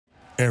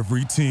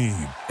Every team,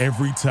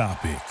 every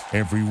topic,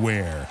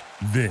 everywhere.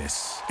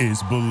 This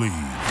is Believe.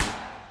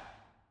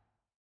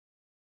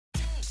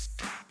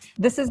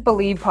 This is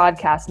Believe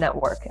Podcast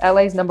Network,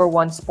 LA's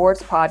 #1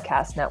 sports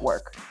podcast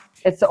network.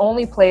 It's the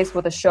only place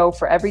with a show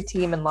for every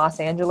team in Los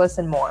Angeles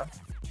and more.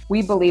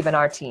 We believe in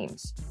our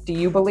teams. Do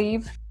you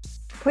believe?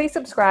 Please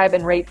subscribe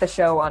and rate the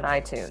show on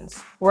iTunes.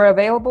 We're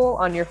available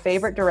on your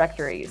favorite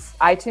directories: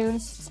 iTunes,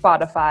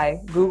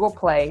 Spotify, Google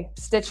Play,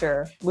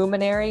 Stitcher,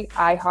 Luminary,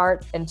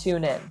 iHeart, and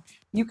TuneIn.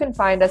 You can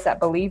find us at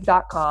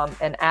Believe.com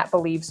and at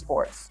Believe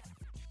Sports.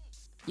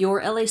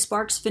 Your LA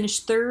Sparks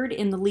finished third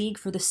in the league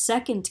for the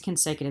second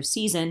consecutive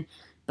season,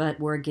 but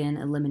were again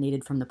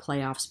eliminated from the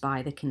playoffs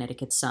by the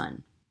Connecticut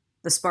Sun.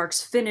 The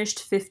Sparks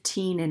finished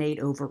 15-8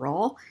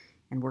 overall,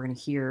 and we're going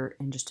to hear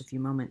in just a few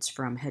moments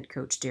from head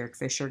coach Derek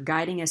Fisher.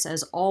 Guiding us,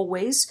 as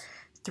always,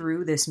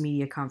 through this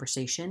media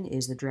conversation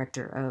is the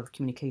Director of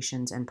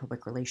Communications and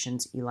Public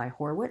Relations, Eli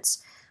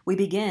Horowitz. We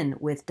begin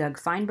with Doug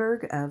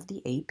Feinberg of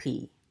the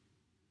AP.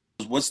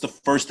 What's the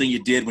first thing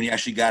you did when you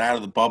actually got out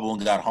of the bubble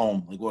and got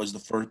home? Like, what was the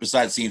first,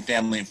 besides seeing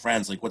family and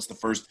friends, like what's the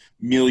first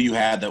meal you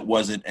had that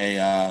wasn't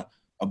a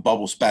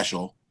bubble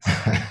special?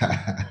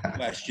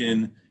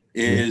 Question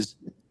is,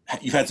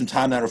 you've had some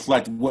time to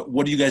reflect.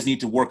 What do you guys need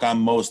to work on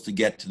most to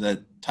get to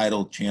the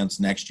title chance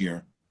next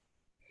year?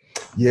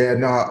 Yeah,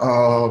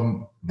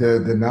 no,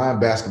 the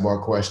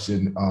non-basketball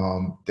question,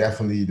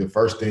 definitely the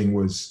first thing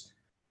was,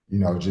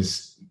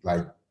 just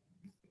like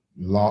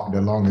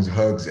the longest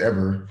hugs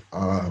ever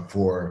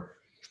for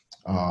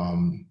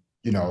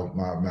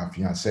my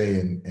fiance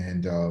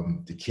and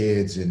the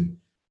kids, and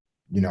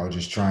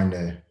just trying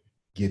to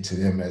get to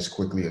them as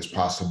quickly as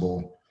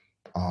possible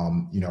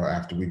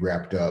after we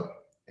wrapped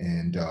up.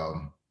 And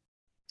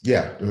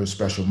there were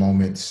special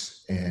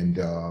moments, and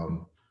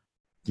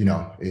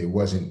it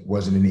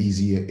wasn't an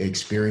easy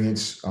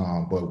experience,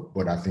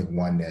 but I think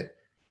one that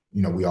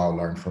we all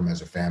learned from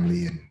as a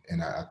family,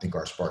 and I think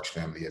our Sparks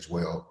family as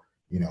well,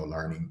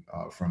 learning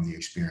from the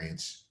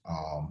experience.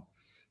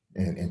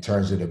 And in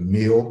terms of the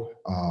meal,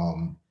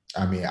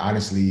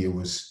 honestly, it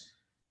was,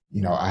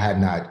 I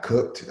had not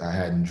cooked, I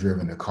hadn't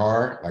driven a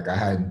car, like I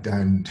hadn't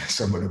done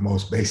some of the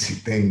most basic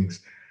things,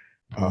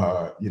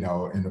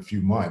 in a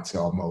few months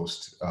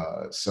almost.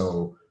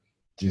 So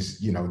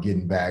just,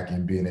 getting back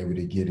and being able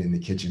to get in the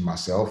kitchen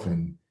myself,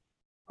 and,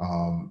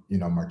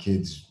 my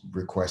kids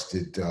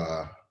requested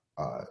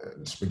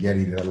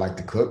spaghetti that I like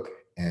to cook,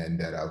 and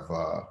that I've,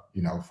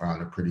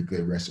 found a pretty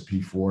good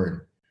recipe for.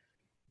 And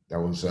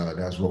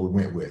that's what we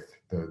went with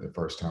the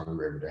first time we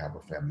were able to have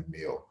a family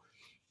meal.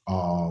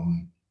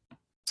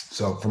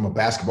 So from a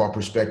basketball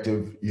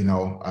perspective,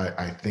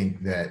 I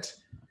think that,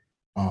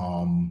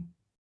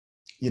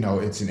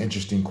 it's an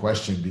interesting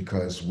question,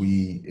 because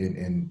we,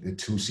 in the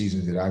 2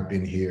 seasons that I've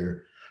been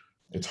here,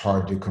 it's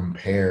hard to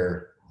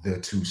compare the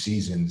 2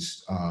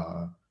 seasons,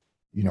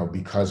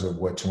 because of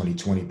what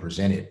 2020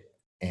 presented.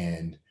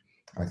 And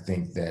I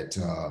think that,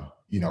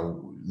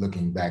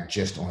 looking back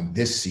just on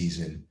this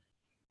season,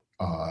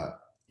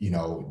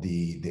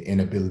 the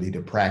inability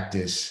to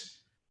practice,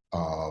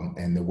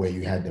 and the way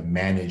you had to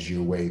manage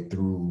your way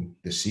through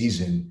the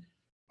season,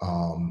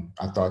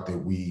 I thought that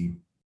we,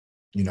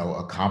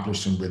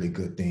 accomplished some really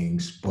good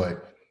things.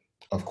 But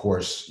of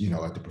course,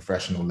 at the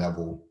professional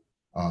level,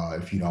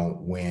 if you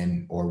don't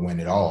win or win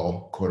at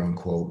all, quote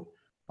unquote,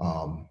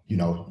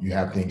 you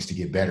have things to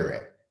get better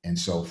at. And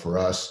so for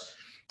us,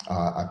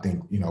 I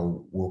think,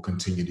 we'll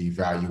continue to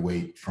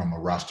evaluate from a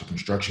roster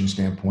construction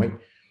standpoint.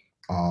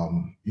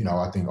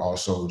 I think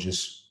also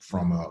just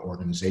from an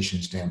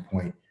organization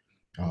standpoint,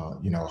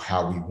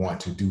 how we want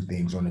to do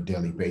things on a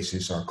daily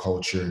basis, our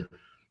culture,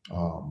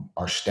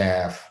 our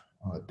staff,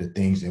 the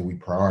things that we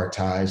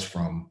prioritize,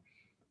 from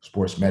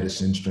sports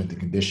medicine, strength and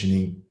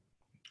conditioning,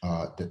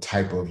 the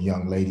type of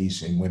young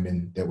ladies and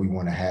women that we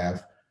want to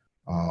have.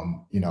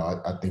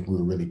 I think we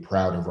were really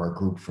proud of our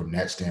group from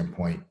that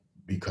standpoint,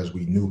 because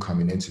we knew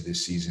coming into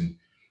this season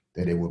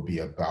that it would be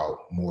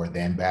about more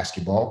than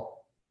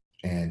basketball.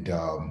 And,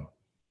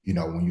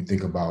 when you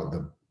think about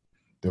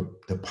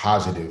the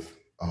positive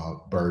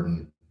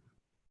burden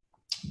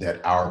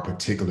that our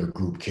particular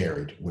group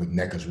carried, with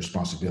NECA's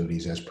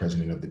responsibilities as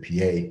president of the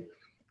PA,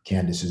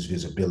 Candace's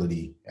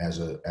visibility as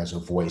a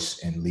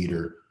voice and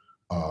leader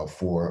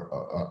for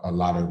a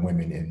lot of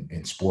women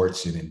in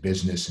sports and in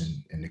business,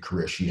 and the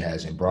career she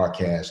has in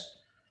broadcast,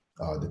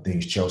 the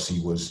things Chelsea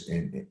was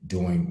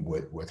doing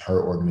with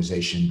her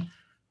organization,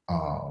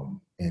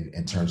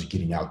 in terms of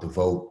getting out the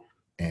vote,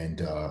 and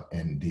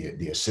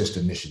the assist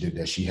initiative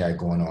that she had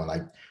going on.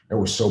 Like, there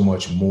was so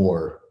much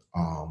more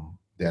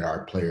that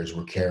our players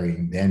were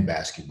carrying than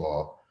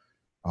basketball.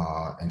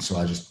 And so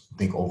I just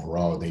think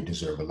overall they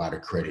deserve a lot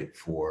of credit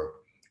for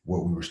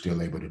what we were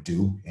still able to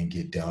do and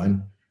get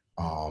done.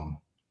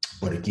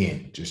 But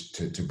again, just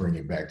to bring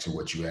it back to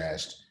what you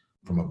asked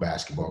from a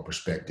basketball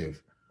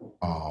perspective,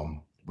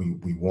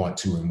 we want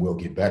to and will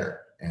get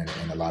better. And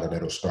a lot of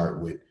that will start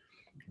with,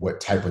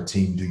 what type of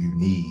team do you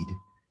need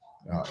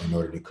in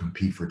order to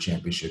compete for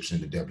championships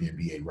in the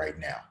WNBA right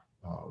now?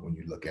 When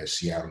you look at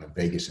Seattle and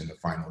Vegas in the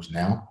finals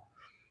now,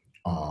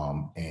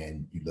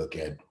 And you look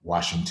at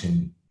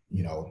Washington,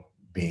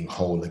 being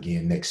whole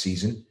again next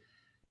season,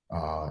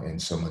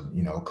 and some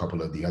of, a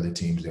couple of the other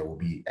teams that will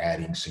be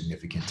adding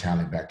significant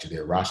talent back to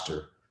their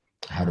roster.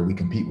 How do we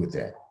compete with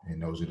that?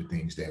 And those are the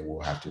things that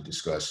we'll have to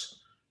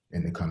discuss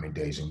in the coming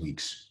days and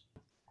weeks.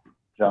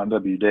 John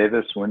W.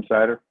 Davis,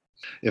 Winsider.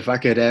 If I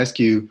could ask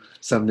you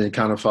something to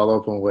kind of follow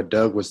up on what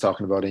Doug was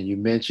talking about, and you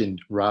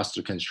mentioned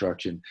roster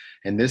construction,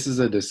 and this is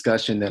a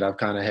discussion that I've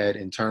kind of had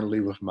internally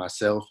with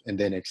myself and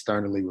then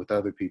externally with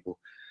other people.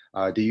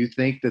 Do you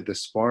think that the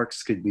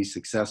Sparks could be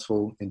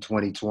successful in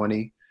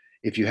 2020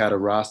 if you had a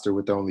roster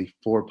with only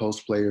 4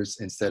 post players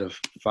instead of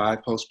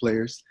 5 post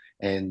players?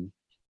 And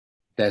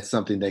that's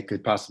something that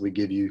could possibly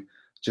give you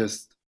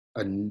just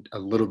a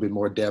little bit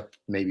more depth,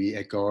 maybe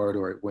at guard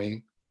or at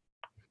wing?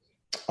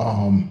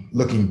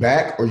 Looking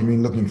back, or you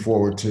mean looking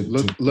forward to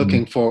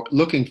looking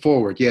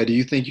forward? Yeah. Do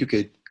you think you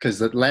could, because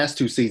the last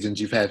 2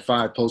 seasons you've had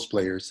 5 post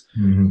players,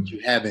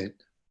 you haven't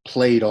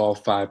played all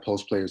 5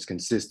 post players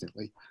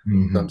consistently.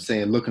 So I'm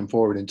saying, looking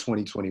forward in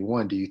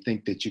 2021, do you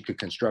think that you could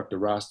construct a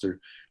roster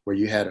where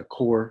you had a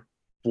core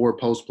 4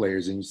 post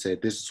players and you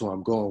said, this is who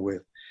I'm going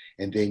with,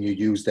 and then you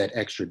use that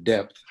extra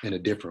depth in a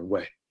different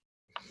way?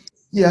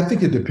 Yeah, I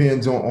think it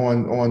depends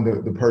on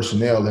the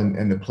personnel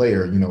and the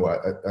player.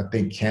 I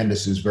think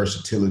Candace's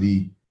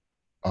versatility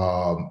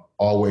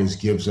always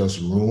gives us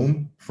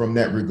room from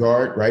that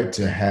regard, right?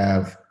 To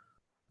have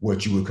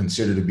what you would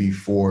consider to be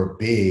 4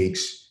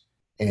 bigs,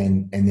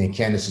 and then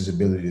Candace's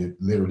ability to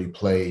literally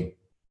play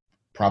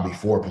probably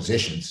 4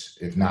 positions,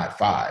 if not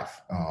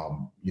 5,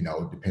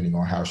 depending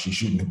on how she's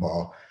shooting the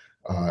ball,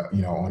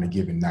 on a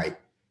given night.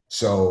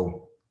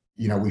 So,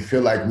 we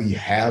feel like we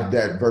have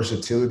that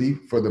versatility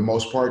for the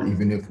most part,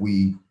 even if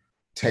we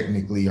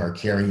technically are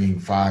carrying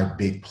 5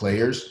 big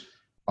players.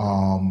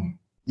 But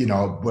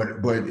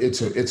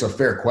it's a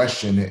fair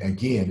question,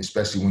 again,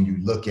 especially when you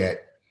look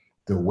at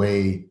the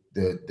way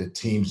the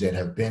teams that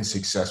have been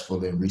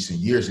successful in recent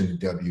years in the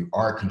W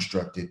are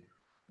constructed.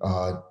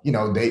 I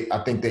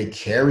think they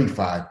carry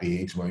 5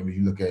 bigs. When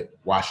you look at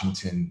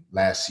Washington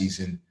last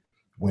season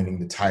winning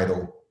the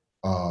title,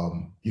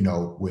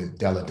 with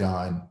Delle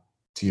Donne,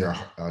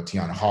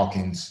 Tiana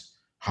Hawkins,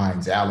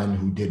 Hines Allen,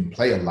 who didn't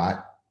play a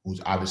lot,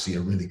 who's obviously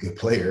a really good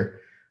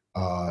player,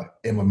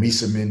 Emma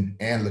Miesemann,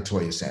 and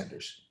LaToya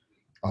Sanders.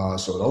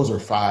 So those are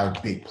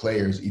 5 big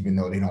players, even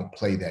though they don't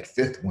play that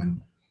 5th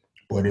one.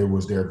 But it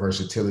was their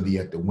versatility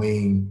at the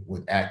wing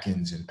with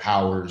Atkins and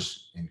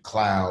Powers and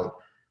Cloud,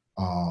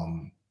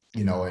 and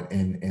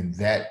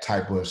that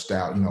type of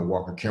style.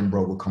 Walker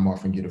Kimbrough would come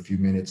off and get a few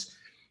minutes.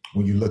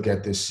 When you look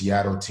at this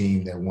Seattle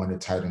team that won the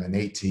title in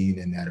 2018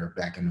 and that are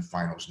back in the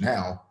finals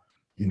now,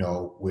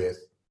 with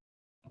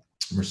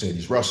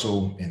Mercedes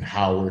Russell and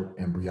Howard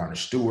and Breanna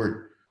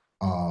Stewart,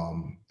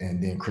 and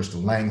then Crystal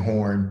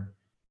Langhorne,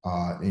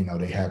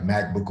 they have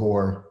Mac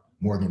Begor,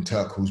 Morgan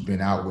Tuck, who's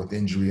been out with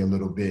injury a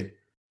little bit,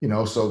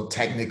 so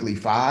technically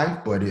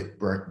 5, but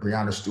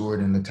Breanna Stewart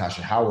and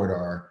Natasha Howard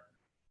are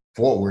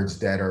forwards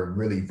that are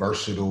really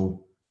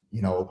versatile.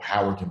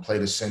 Howard can play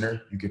the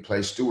center. You could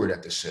play Stewart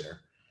at the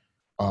center.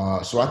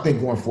 So I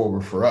think going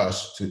forward for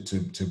us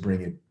to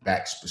bring it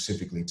back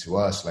specifically to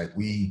us, like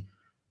we,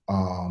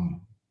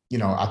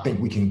 I think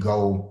we can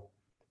go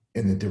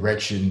in the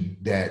direction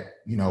that,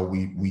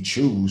 we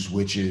choose,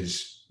 which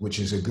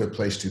is a good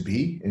place to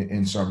be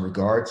in some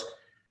regards.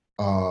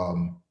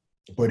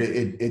 But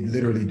it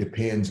literally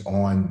depends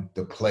on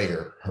the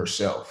player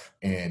herself.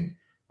 And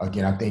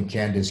again, I think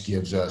Candace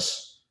gives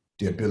us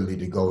the ability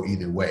to go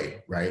either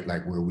way, right?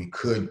 Like where we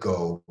could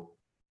go,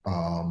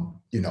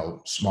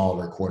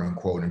 smaller, quote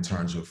unquote, in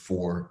terms of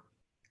 4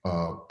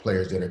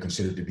 players that are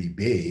considered to be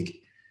big,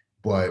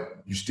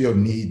 but you still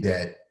need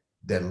that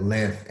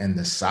length and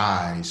the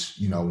size,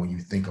 when you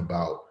think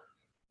about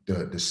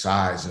the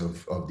size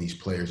of these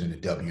players in the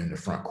W in the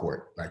front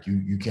court. Like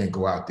you can't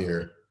go out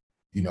there,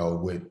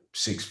 with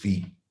 6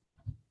 feet,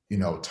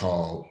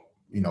 tall,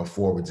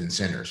 forwards and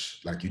centers.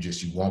 Like you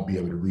won't be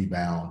able to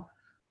rebound.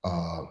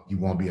 You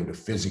won't be able to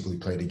physically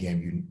play the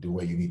game the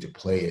way you need to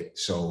play it.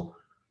 So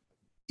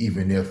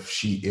even if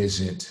she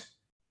isn't,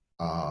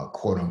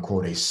 quote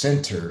unquote, a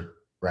center,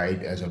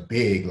 right, as a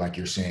big, like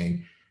you're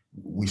saying,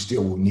 we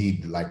still will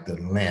need like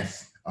the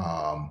length,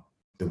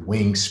 the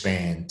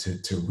wingspan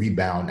to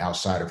rebound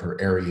outside of her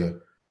area,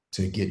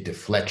 to get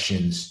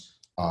deflections,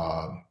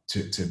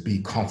 to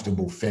be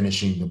comfortable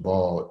finishing the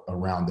ball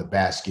around the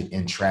basket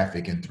in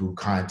traffic and through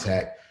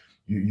contact.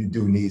 You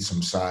do need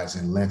some size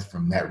and length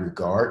from that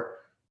regard.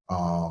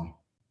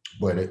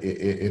 But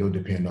it'll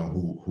depend on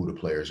who the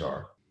players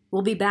are.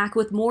 We'll be back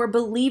with more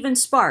Believe in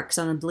Sparks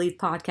on the Believe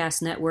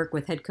Podcast Network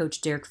with head coach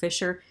Derek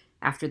Fisher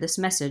after this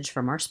message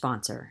from our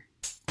sponsor.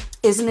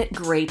 Isn't it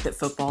great that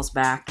football's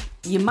back?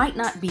 You might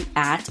not be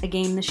at a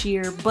game this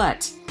year,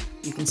 but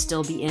you can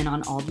still be in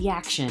on all the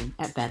action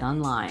at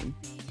BetOnline.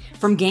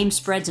 From game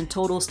spreads and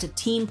totals to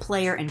team,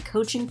 player, and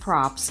coaching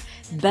props,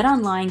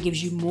 BetOnline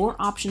gives you more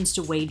options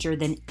to wager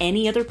than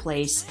any other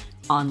place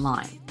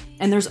online.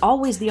 And there's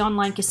always the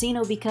online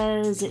casino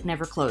because it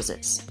never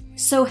closes.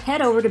 So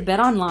head over to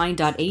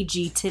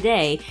betonline.ag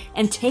today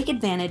and take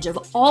advantage of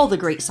all the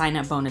great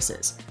sign-up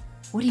bonuses.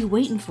 What are you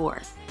waiting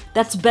for?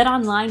 That's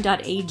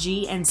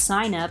betonline.ag and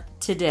sign up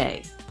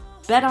today.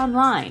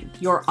 BetOnline,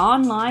 your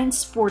online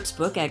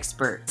sportsbook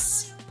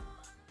experts.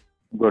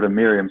 Go to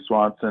Miriam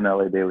Swanson,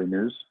 LA Daily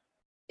News.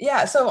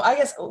 Yeah, so I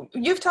guess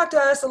you've talked to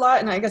us a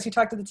lot, and I guess you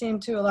talked to the team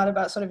too a lot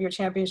about sort of your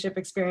championship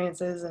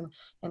experiences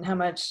and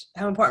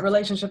how important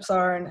relationships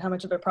are and how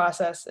much of a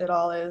process it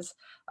all is.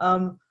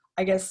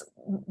 I guess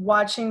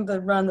watching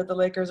the run that the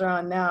Lakers are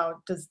on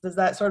now, does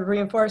that sort of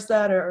reinforce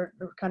that or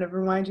kind of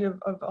remind you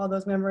of all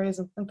those memories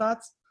and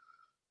thoughts?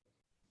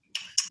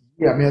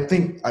 Yeah, I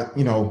mean,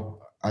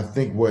 I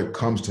think what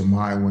comes to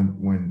mind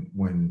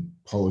when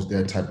posed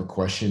that type of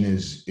question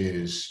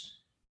is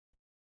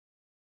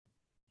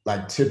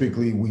like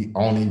typically we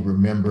only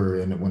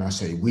remember, and when I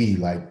say we,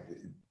 like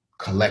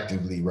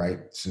collectively, right?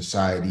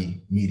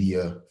 Society,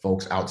 media,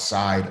 folks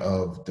outside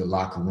of the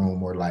locker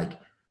room, or like,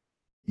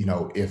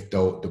 if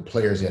the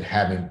players that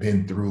haven't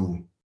been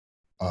through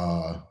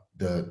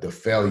the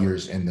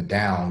failures and the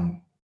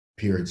down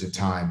periods of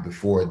time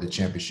before the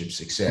championship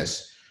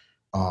success.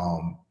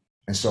 And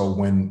so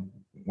when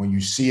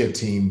you see a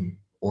team,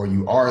 or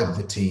you are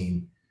the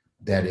team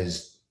that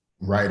is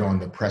right on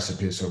the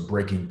precipice of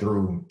breaking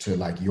through to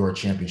like your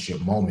championship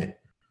moment,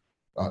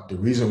 the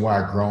reason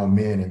why grown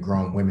men and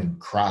grown women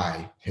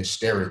cry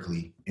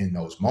hysterically in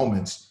those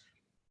moments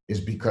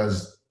is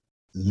because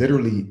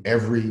literally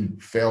every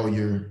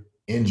failure,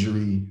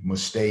 injury,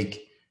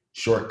 mistake,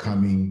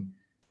 shortcoming,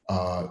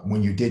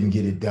 when you didn't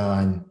get it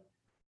done,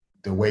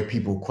 the way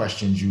people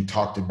questioned you,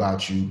 talked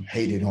about you,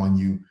 hated on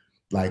you,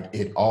 like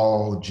it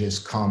all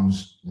just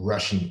comes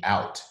rushing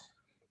out.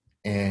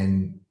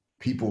 And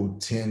people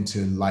tend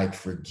to like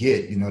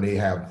forget, they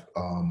have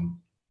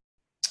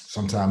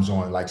sometimes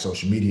on like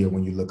social media,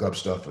 when you look up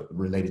stuff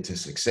related to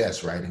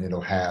success, right? And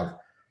it'll have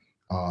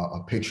a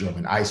picture of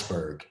an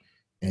iceberg,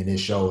 and it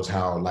shows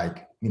how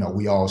like,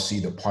 we all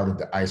see the part of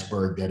the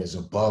iceberg that is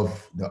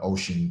above the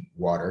ocean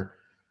water,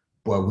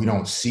 but we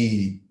don't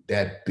see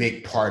that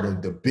big part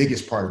of the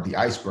biggest part of the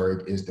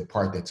iceberg is the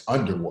part that's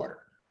underwater,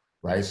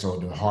 right? So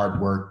the hard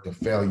work, the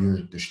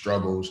failure, the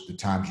struggles, the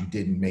times you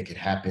didn't make it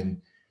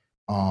happen.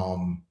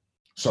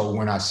 So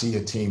when I see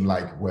a team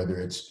like, whether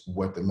it's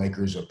what the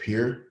Lakers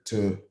appear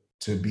to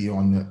be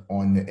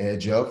on the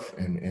edge of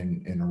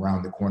and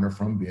around the corner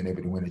from being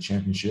able to win a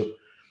championship,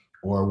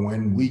 or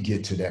when we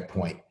get to that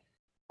point,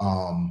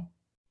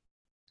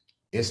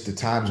 it's the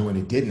times when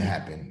it didn't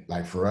happen.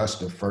 Like for us,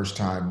 the first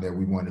time that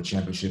we won the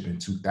championship in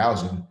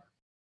 2000,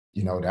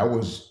 that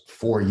was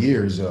 4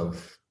 years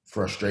of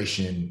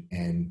frustration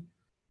and,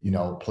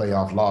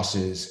 playoff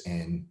losses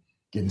and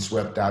getting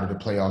swept out of the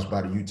playoffs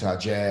by the Utah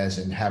Jazz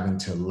and having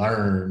to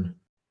learn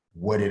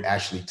what it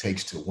actually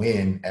takes to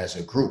win as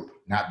a group.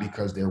 Not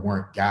because there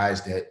weren't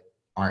guys that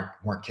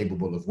weren't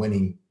capable of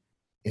winning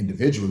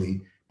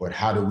individually, but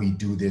how do we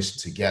do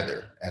this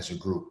together as a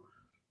group?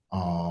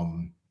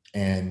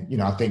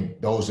 And I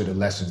think those are the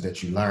lessons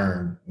that you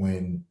learn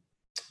when,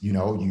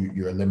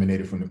 you're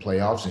eliminated from the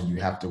playoffs and you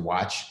have to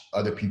watch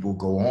other people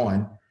go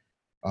on.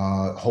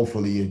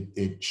 Hopefully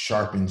it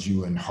sharpens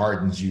you and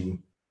hardens you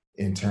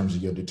in terms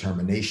of your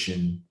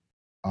determination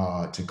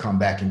to come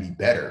back and be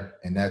better.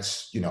 And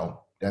that's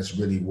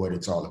really what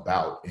it's all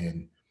about.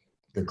 And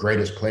the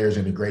greatest players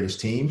and the greatest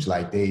teams,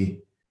 like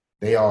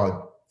they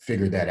all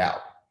figured that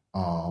out.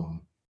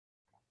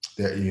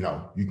 That,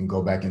 you can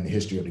go back in the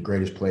history of the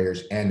greatest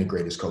players and the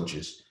greatest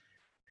coaches,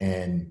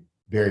 and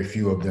very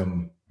few of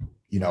them,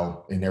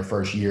 in their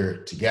first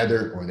year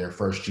together or their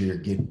first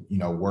year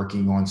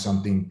working on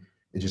something,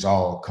 it just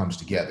all comes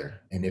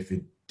together. And if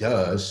it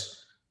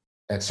does,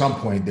 at some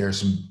point there's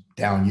some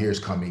down years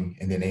coming,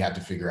 and then they have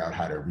to figure out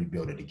how to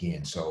rebuild it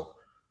again. So,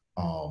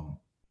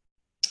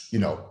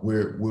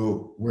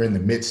 we're in the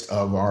midst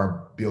of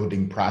our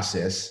building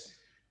process,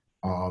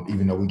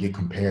 even though we get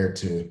compared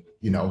to,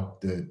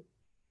 the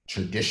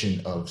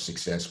tradition of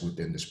success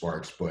within the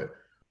Sparks, but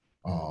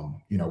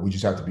we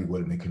just have to be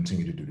willing to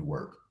continue to do the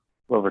work.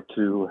 Over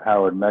to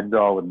Howard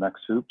Megdal with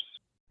Next Hoops.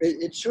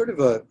 It's sort of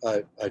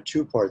a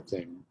two-part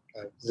thing.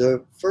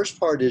 The first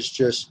part is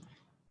just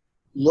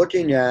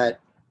looking at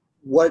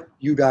what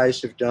you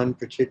guys have done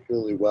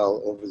particularly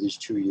well over these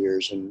 2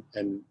 years and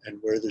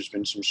where there's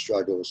been some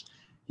struggles.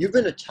 You've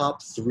been a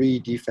top 3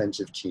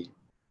 defensive team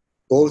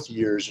both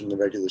years in the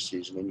regular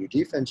season, and your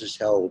defense has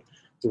held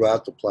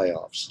throughout the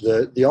playoffs.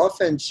 The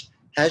offense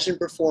hasn't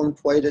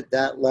performed quite at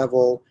that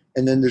level,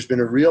 and then there's been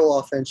a real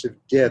offensive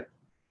dip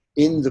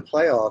in the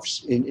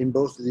playoffs in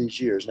both of these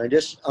years. And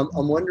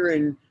I'm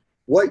wondering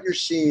what you're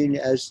seeing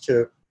as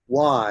to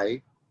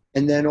why,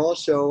 and then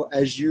also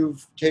as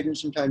you've taken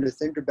some time to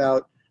think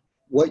about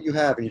what you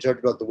have, and you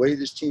talked about the way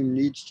this team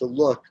needs to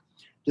look,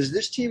 does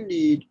this team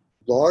need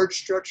large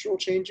structural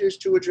changes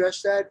to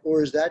address that,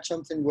 or is that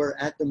something where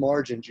at the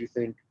margins you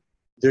think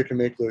they can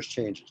make those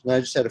changes? And I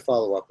just had a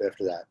follow-up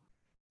after that.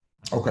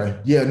 Okay.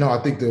 Yeah, no, I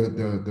think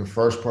the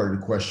first part of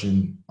the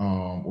question,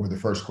 or the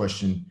first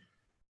question,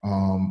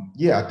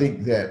 I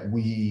think that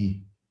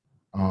we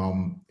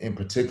in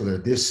particular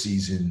this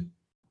season,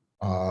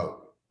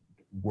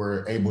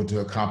 were able to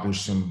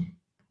accomplish some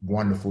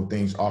wonderful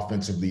things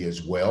offensively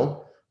as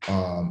well.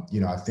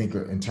 I think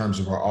in terms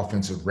of our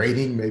offensive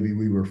rating, maybe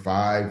we were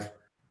 5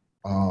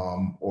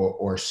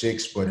 or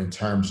 6, but in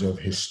terms of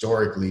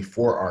historically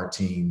for our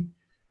team,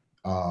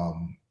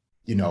 our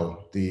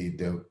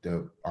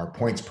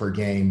points per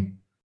game,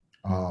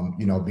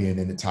 being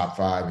in the top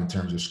 5 in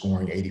terms of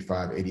scoring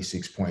 85,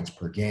 86 points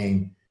per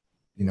game,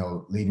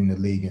 leading the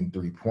league in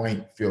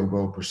 3-point field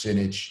goal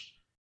percentage,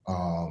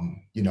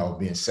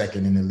 being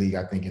second in the league,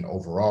 I think in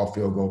overall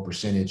field goal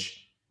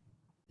percentage,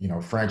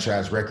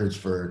 franchise records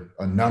for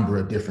a number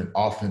of different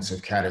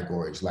offensive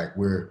categories. Like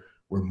we're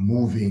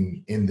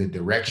moving in the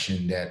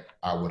direction that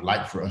I would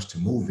like for us to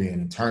move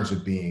in terms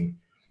of being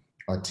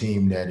a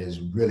team that is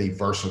really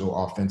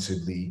versatile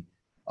offensively,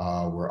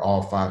 where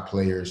all 5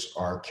 players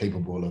are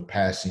capable of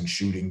passing,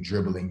 shooting,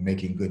 dribbling,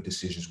 making good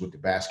decisions with the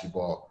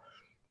basketball.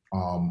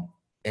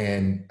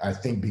 And I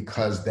think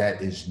because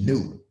that is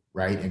new,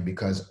 right? And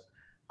because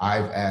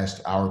I've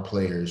asked our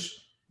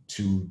players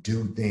to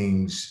do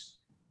things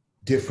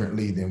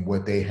differently than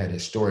what they had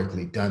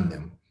historically done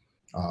them,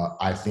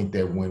 I think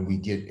that when we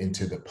get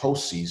into the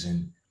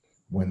postseason,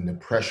 when the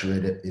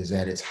pressure is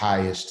at its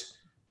highest,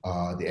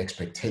 the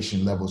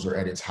expectation levels are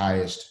at its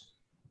highest.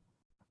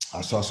 I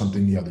saw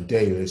something the other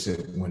day that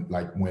said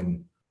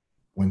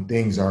when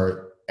things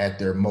are at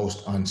their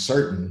most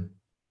uncertain,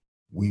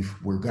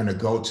 we're going to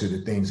go to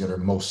the things that are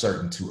most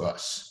certain to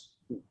us.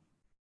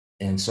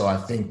 And so I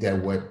think that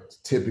what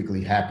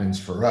typically happens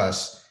for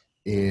us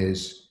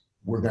is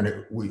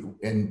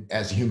and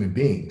as human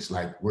beings,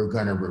 we're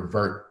going to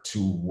revert to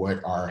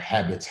what our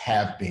habits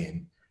have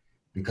been,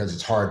 because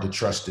it's hard to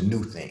trust a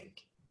new thing.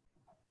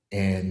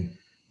 And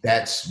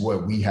that's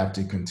what we have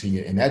to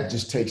continue. And that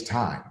just takes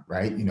time,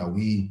 right?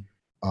 We,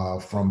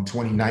 from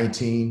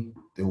 2019,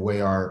 the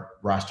way our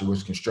roster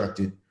was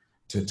constructed,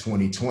 to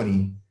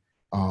 2020,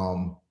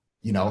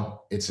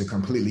 it's a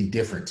completely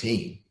different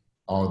team.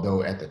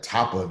 Although at the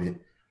top of it,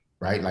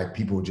 right,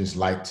 people just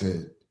like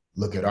to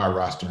look at our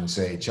roster and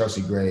say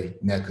Chelsea Gray,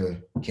 Nneka,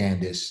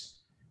 Candace,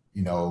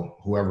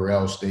 whoever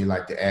else they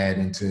like to add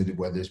into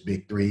whether it's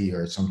big 3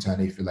 or sometimes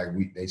they feel like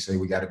they say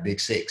we got a big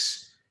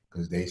 6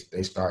 because they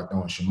start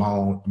throwing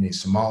Simone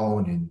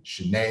and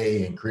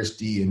Shanae and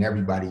Christy and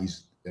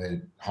everybody's a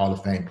Hall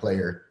of Fame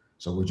player.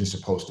 So we're just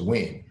supposed to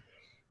win.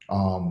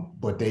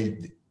 But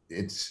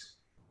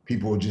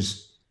people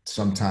just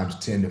sometimes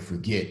tend to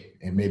forget,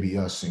 and maybe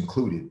us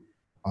included,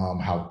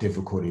 how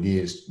difficult it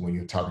is when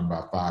you're talking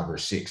about 5 or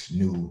 6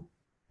 new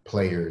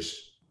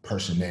players,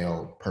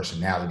 personnel,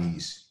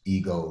 personalities,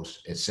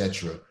 egos,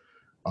 etc.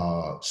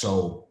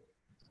 So,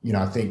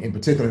 I think in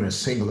particular in a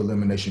single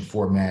elimination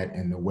format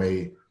and the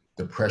way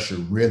the pressure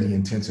really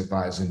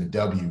intensifies in the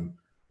W,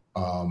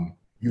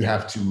 you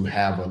have to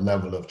have a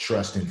level of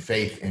trust and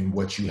faith in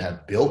what you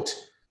have built,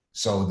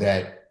 so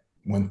that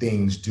when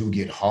things do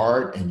get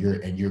hard and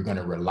you're going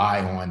to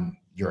rely on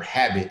your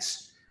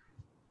habits,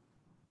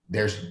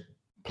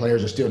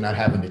 players are still not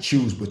having to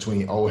choose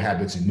between old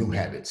habits and new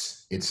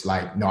habits. It's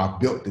like, no, I've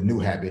built the new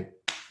habit,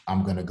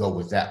 I'm going to go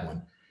with that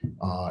one.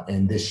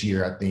 And this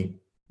year, I think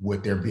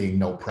with there being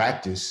no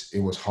practice, it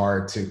was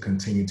hard to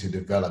continue to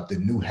develop the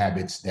new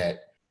habits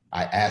that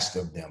I asked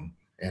of them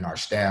and our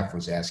staff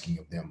was asking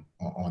of them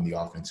on the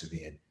offensive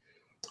end.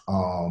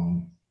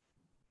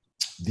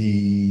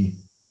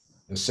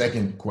 The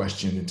second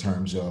question in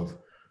terms of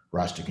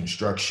roster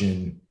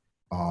construction,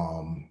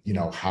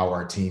 how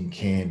our team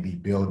can be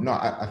built. No,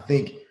 I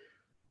think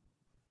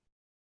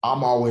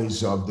I'm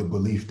always of the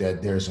belief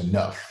that there's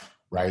enough,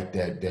 right?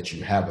 That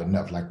you have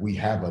enough, we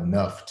have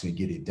enough to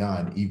get it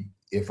done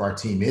if our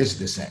team is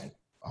the same.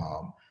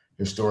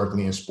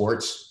 Historically in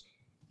sports,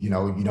 you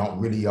don't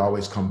really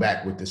always come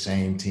back with the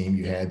same team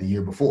you had the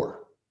year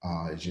before.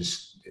 It's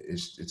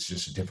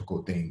just a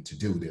difficult thing to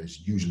do.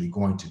 There's usually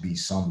going to be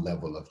some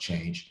level of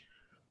change.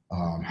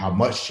 How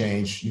much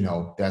change,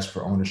 that's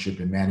for ownership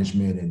and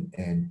management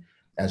and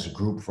as a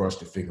group for us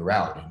to figure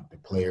out, and the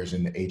players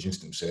and the agents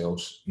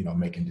themselves,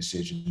 making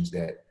decisions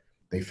that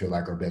they feel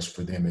like are best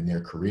for them in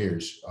their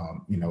careers,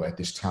 at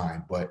this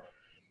time. But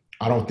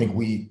I don't think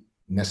we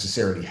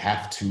necessarily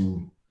have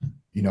to,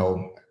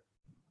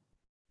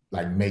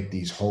 make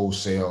these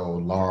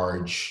wholesale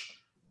large,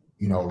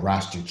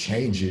 roster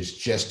changes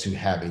just to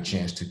have a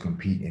chance to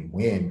compete and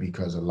win,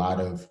 because a lot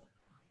of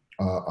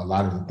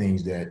the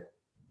things that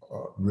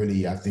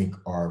really I think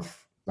are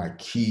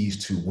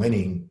keys to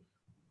winning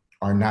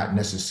are not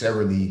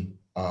necessarily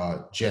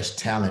just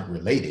talent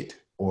related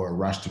or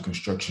roster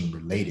construction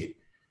related.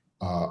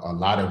 A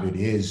lot of it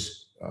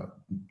is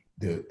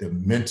the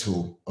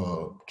mental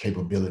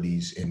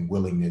capabilities and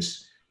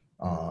willingness,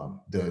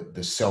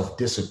 the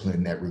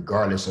self-discipline that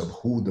regardless of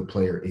who the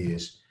player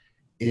is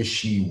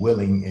she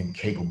willing and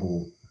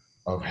capable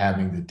of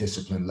having the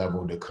discipline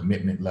level, the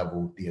commitment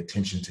level, the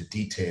attention to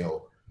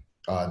detail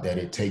that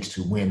it takes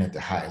to win at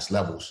the highest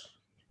levels.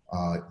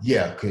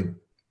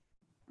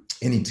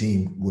 Any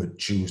team would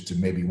choose to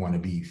maybe want to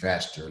be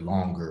faster,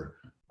 longer,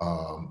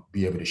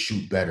 be able to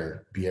shoot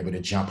better, be able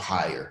to jump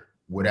higher,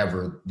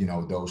 whatever,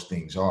 those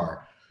things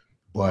are.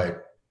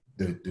 But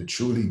the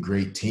truly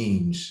great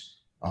teams,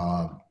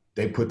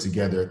 they put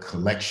together a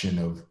collection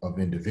of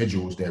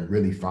individuals that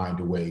really find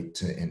a way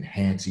to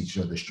enhance each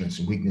other's strengths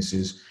and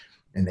weaknesses.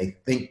 And they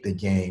think the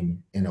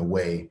game in a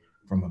way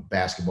from a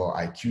basketball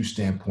IQ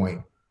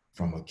standpoint,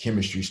 from a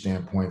chemistry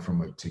standpoint,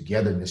 from a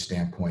togetherness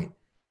standpoint,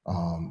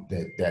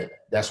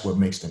 that's what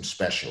makes them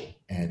special.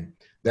 And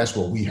that's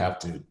what we have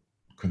to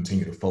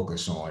continue to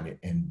focus on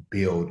and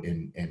build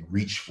and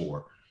reach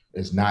for.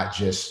 It's not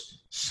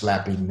just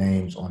slapping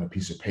names on a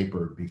piece of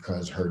paper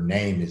because her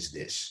name is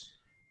this,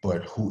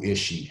 but who is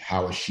she?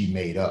 How is she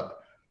made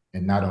up?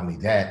 And not only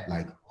that,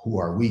 like, who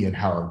are we and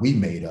how are we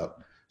made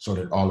up, so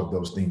that all of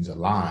those things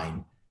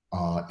align,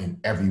 and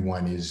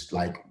everyone is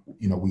like,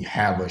 we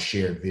have a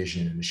shared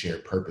vision and a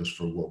shared purpose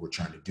for what we're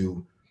trying to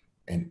do.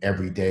 And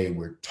every day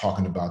we're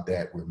talking about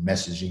that, we're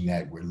messaging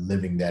that, we're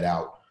living that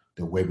out,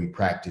 the way we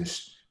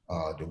practice,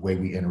 the way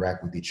we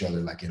interact with each other,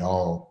 like it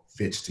all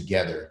fits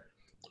together.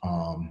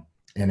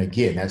 And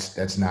again,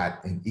 that's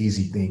not an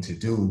easy thing to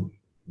do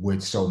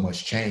with so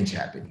much change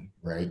happening,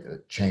 right? A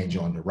change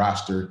on the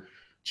roster,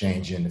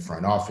 change in the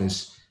front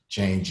office,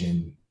 change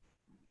in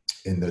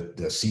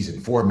the season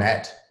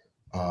format,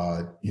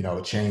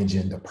 change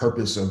in the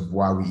purpose of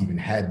why we even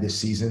had this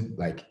season,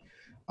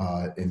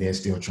 and then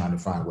still trying to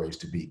find ways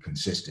to be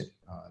consistent.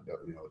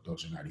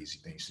 Those are not easy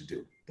things to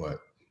do, but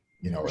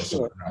it's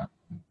sure.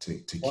 to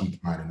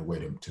keep finding a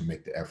way to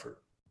make the effort.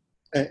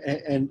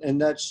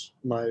 And that's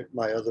my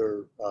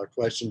other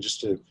question,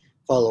 just to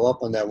follow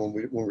up on that.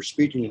 When we're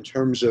speaking in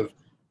terms of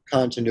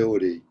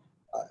continuity,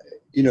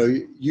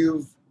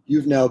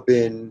 you've now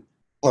been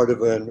part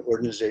of an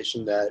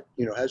organization that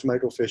has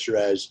Michael Fisher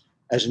as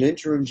an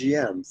interim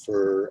GM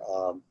for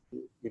a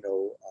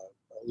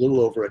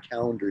little over a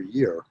calendar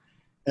year,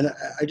 and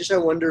I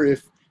wonder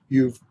if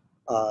you've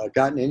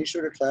gotten any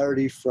sort of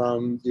clarity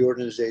from the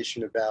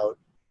organization about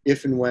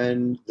if and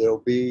when there'll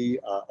be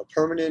a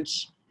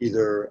permanence,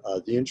 either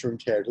the interim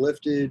tag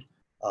lifted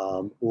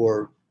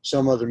or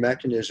some other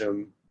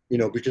mechanism,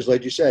 because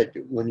like you said,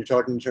 when you're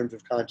talking in terms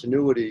of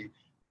continuity,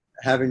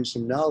 having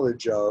some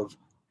knowledge of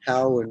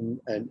how and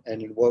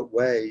in what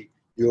way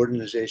the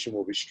organization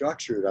will be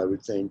structured, I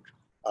would think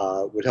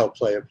would help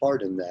play a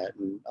part in that.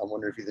 And I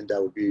wonder if you think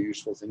that would be a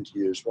useful thing to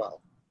you as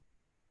well.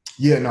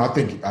 Yeah, no, I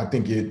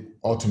think it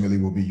ultimately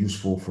will be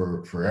useful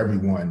for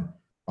everyone.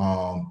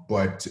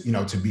 But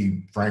to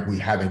be frank, we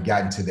haven't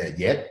gotten to that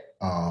yet.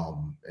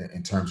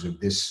 In terms of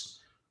this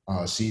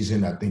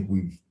season, I think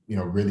we've,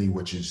 really,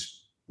 which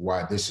is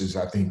why this is,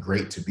 I think,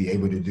 great to be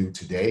able to do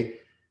today,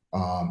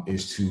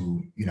 is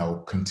to,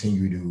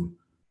 continue to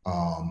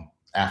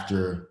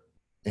after,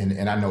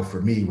 and I know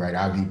for me, right,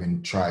 I've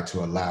even tried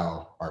to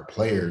allow our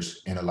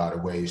players in a lot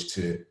of ways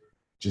to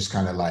just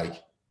kind of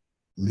like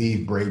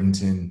leave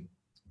Bradenton,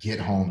 get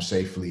home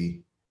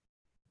safely,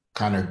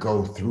 kind of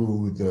go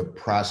through the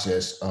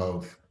process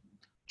of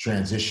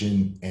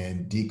transition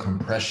and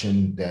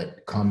decompression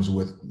that comes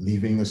with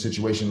leaving a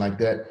situation like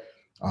that.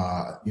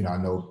 I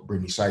know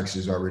Brittany Sykes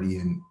is already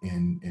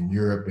in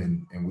Europe,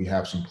 and we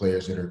have some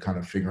players that are kind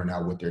of figuring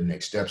out what their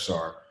next steps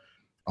are.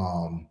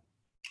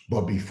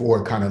 But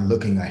before kind of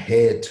looking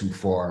ahead too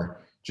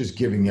far, just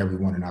giving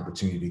everyone an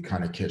opportunity to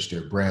kind of catch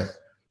their breath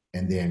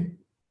and then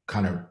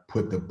kind of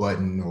put the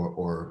button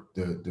or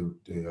the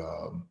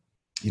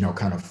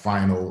kind of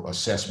final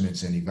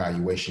assessments and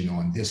evaluation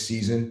on this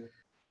season.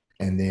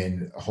 And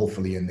then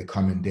hopefully in the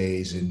coming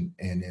days and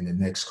in the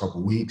next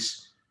couple of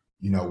weeks,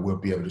 we'll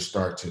be able to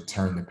start to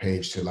turn the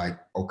page to like,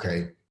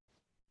 okay,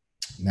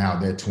 now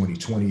that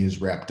 2020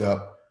 is wrapped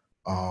up,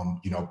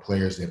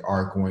 players that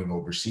are going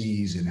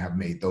overseas and have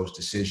made those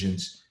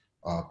decisions,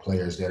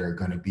 players that are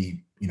going to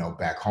be,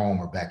 back home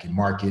or back in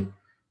market,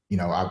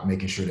 I'm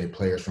making sure that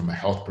players from a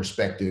health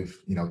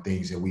perspective,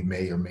 things that we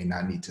may or may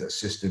not need to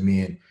assist them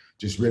in,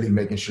 just really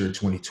making sure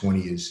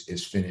 2020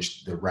 is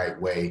finished the right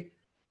way.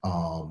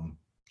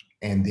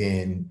 And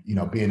then,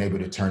 being able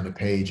to turn the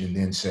page and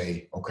then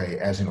say, okay,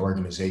 as an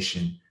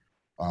organization,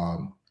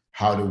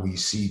 how do we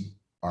see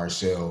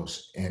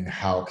ourselves and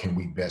how can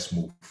we best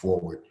move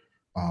forward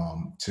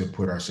to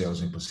put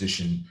ourselves in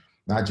position,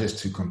 not just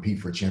to compete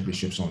for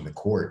championships on the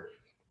court,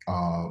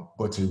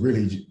 but to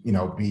really,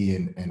 be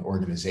in an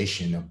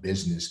organization, a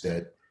business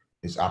that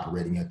is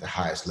operating at the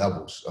highest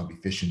levels of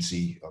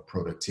efficiency, of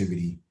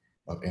productivity,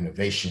 of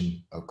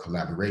innovation, of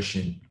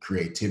collaboration,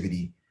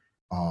 creativity.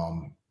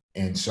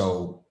 And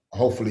so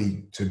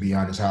hopefully, to be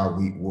honest, how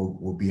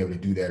we'll be able to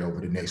do that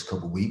over the next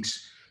couple of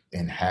weeks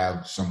and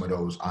have some of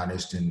those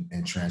honest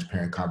and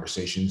transparent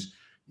conversations,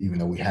 even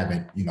though we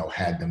haven't,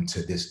 had them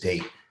to this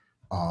date.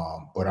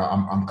 But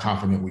I'm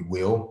confident we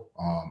will.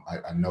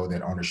 I know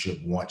that ownership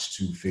wants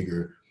to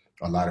figure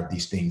a lot of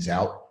these things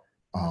out.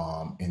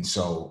 And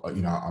so,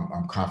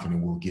 I'm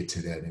confident we'll get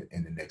to that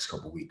in the next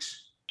couple of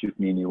weeks. Shoot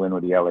me and you win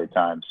with the LA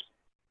Times.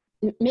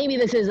 Maybe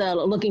this is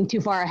looking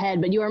too far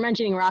ahead, but you were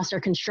mentioning roster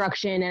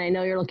construction, and I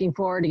know you're looking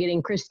forward to getting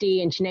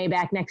Christy and Chiney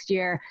back next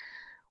year.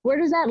 Where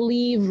does that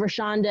leave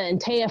Rashonda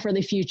and Taya for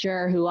the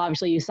future, who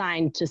obviously you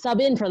signed to sub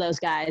in for those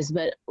guys,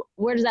 but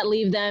where does that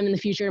leave them in the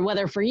future,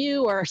 whether for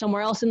you or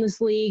somewhere else in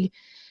this league,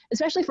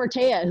 especially for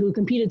Taya, who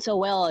competed so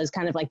well as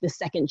kind of like the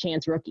second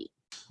chance rookie?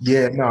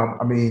 Yeah, no,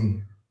 I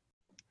mean,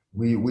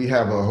 we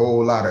have a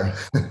whole lot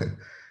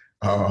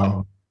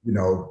of,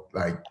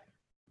 like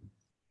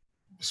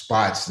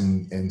spots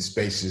and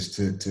spaces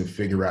to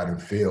figure out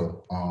and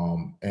fill.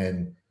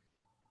 And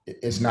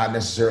it's not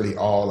necessarily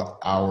all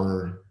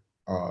our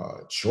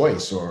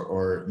choice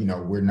or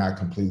we're not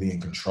completely in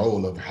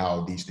control of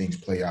how these things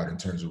play out in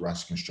terms of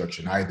roster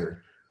construction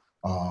either,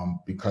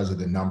 because of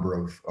the number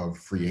of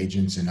free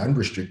agents and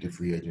unrestricted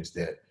free agents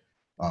that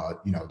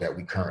that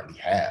we currently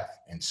have.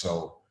 And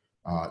so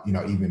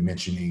even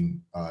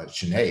mentioning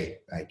Chiney,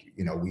 like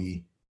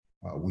we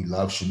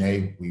love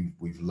Chiney,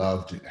 we've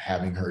loved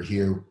having her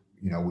here.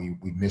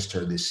 We missed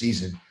her this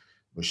season,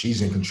 but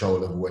she's in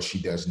control of what she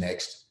does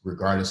next,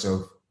 regardless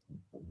of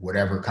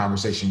whatever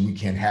conversation we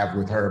can have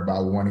with her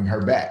about wanting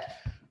her back.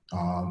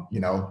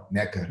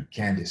 Nneka,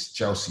 Candace,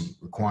 Chelsea,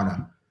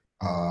 Raquana,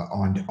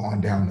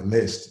 on down the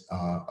list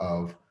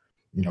of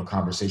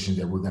conversations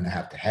that we're going to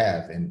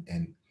have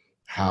and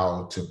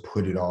how to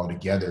put it all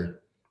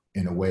together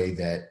in a way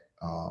that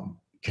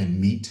can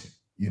meet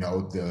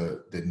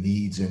the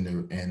needs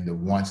and the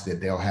wants that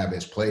they'll have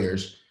as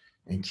players,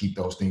 and keep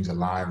those things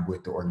aligned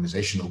with the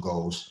organizational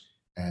goals,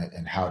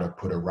 and how to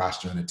put a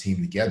roster and a team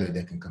together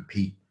that can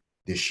compete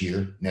this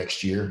year,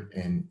 next year,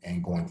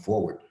 and going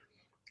forward.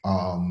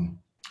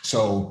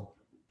 So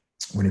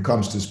when it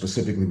comes to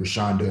specifically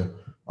Rashonda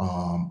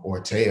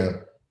or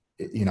Taya,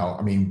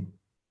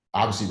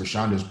 obviously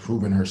Rashonda has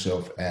proven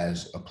herself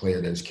as a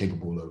player that is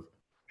capable of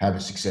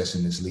having success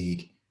in this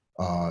league.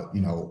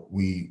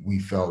 We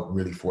felt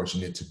really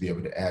fortunate to be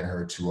able to add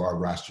her to our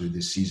roster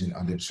this season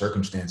under the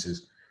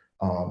circumstances.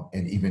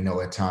 And even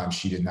though at times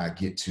she did not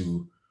get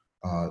to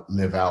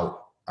live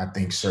out, I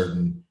think,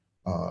 certain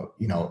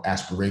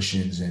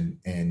aspirations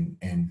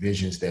and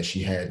visions that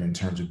she had in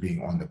terms of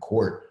being on the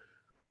court,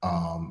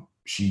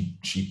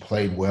 she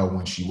played well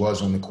when she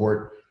was on the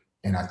court.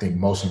 And I think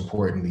most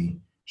importantly,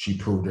 she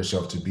proved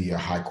herself to be a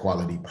high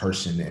quality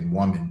person and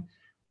woman.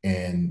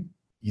 And,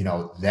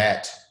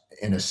 that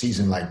in a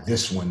season like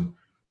this one,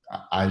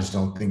 I just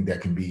don't think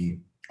that can be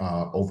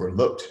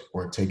overlooked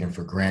or taken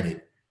for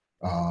granted,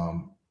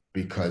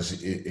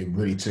 because it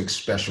really took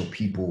special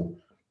people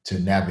to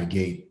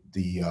navigate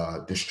the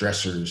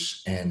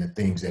stressors and the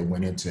things that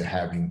went into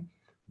having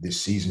this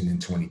season in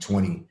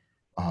 2020.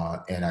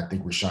 And I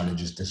think Rashonda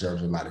just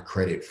deserves a lot of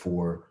credit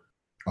for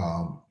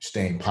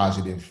staying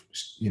positive,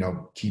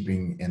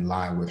 keeping in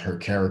line with her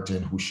character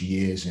and who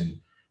she is and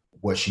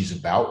what she's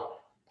about.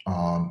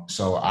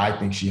 So I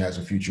think she has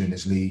a future in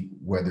this league,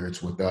 whether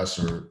it's with us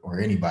or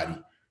anybody,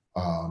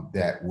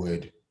 that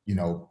would,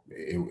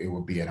 it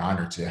would be an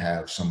honor to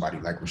have somebody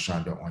like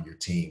Rashonda on your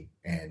team.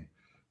 And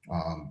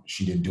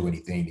she didn't do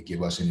anything to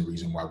give us any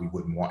reason why we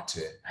wouldn't want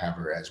to have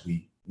her as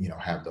we,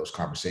 have those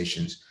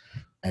conversations.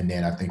 And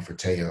then I think for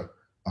Taya,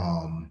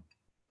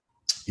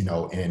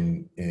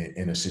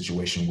 in a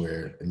situation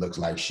where it looks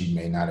like she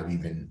may not have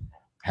even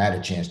had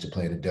a chance to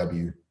play at a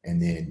W,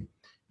 and then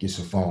gets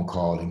a phone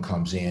call and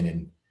comes in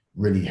and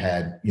really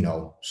had,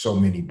 so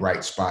many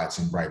bright spots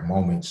and bright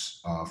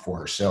moments for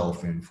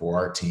herself and for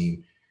our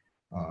team.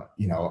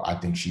 I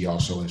think she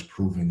also has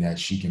proven that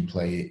she can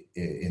play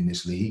in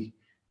this league,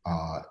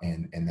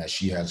 and that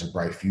she has a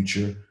bright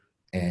future.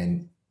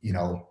 And,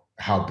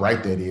 how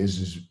bright that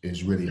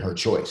is really her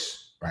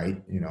choice,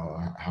 right?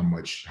 How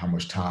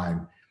much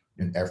time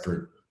and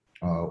effort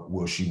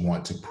will she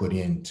want to put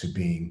into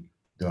being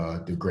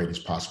the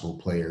greatest possible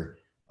player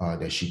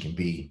that she can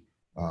be.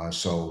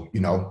 So,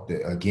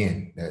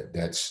 again,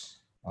 that's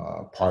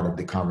part of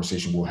the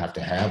conversation we'll have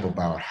to have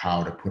about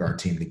how to put our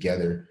team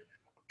together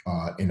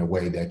in a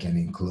way that can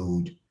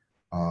include,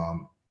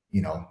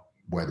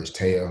 whether it's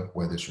Taya,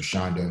 whether it's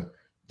Rashonda,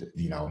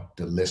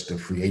 the list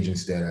of free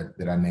agents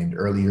that I named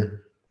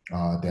earlier,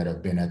 that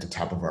have been at the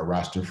top of our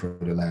roster for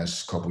the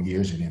last couple of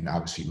years, and then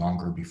obviously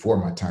longer before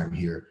my time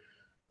here,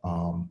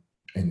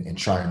 and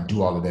try and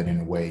do all of that in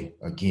a way,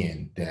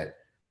 again, that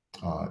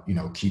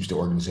keeps the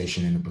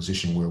organization in a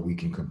position where we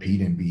can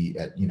compete and be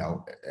at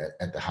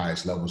the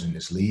highest levels in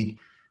this league,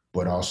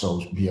 but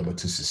also be able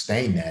to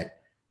sustain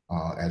that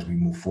as we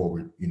move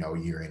forward,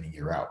 year in and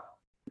year out.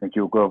 I think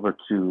you'll go over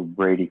to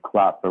Brady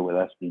Klopper with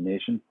SB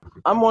Nation.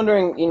 I'm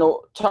wondering,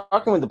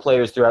 talking with the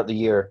players throughout the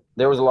year,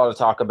 there was a lot of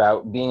talk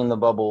about being in the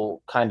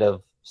bubble, kind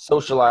of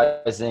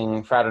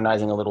socializing,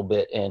 fraternizing a little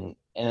bit, and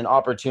an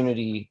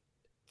opportunity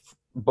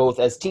both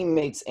as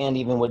teammates and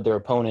even with their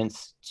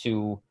opponents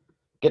to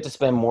get to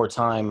spend more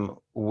time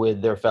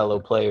with their fellow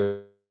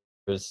players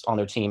on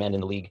their team and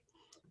in the league.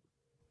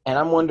 And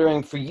I'm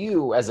wondering, for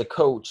you as a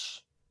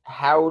coach,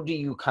 how do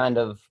you kind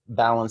of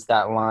balance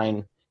that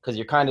line? Because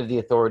you're kind of the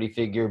authority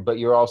figure, but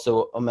you're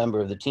also a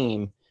member of the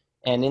team.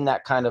 And in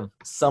that kind of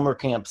summer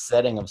camp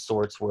setting of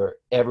sorts where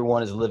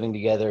everyone is living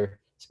together,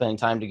 spending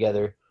time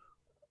together,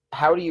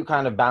 how do you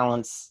kind of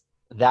balance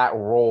that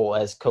role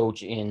as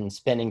coach in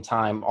spending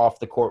time off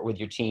the court with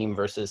your team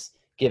versus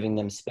giving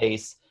them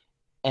space?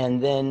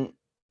 And then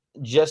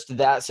just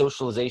that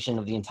socialization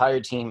of the entire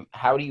team,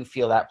 how do you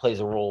feel that plays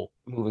a role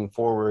moving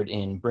forward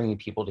in bringing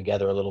people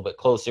together a little bit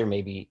closer,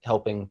 maybe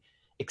helping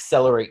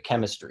accelerate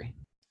chemistry?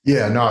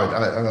 Yeah,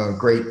 no,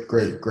 great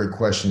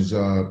questions,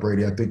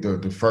 Brady. I think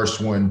the first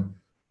one,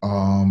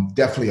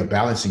 definitely a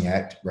balancing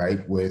act,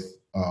 right? With,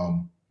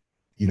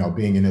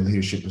 being in a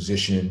leadership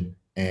position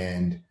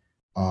and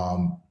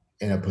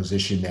in a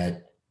position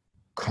that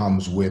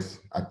comes with,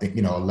 I think,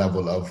 a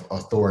level of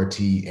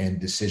authority and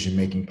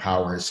decision-making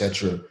power, et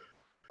cetera.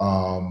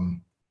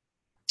 And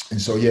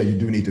so, yeah, you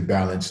do need to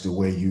balance the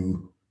way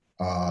you,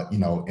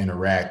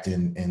 interact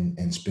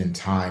and spend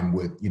time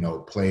with,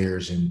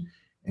 players and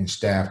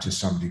staff to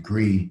some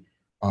degree.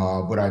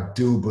 But I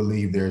do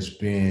believe there's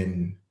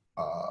been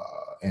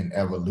an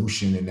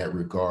evolution in that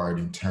regard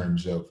in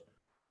terms of,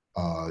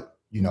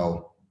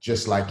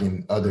 just like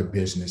in other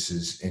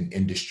businesses and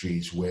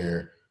industries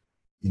where,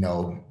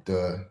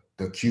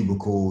 the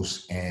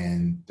cubicles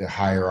and the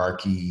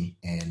hierarchy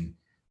and,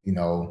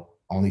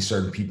 only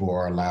certain people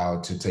are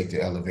allowed to take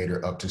the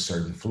elevator up to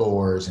certain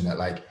floors, and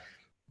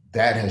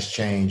that has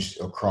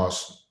changed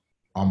across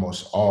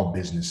almost all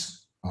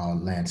business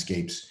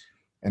landscapes.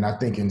 And I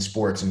think in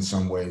sports, in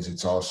some ways,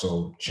 it's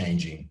also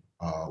changing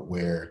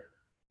where,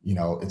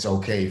 it's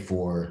okay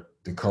for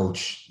the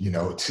coach,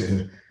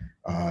 to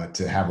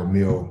have a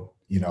meal,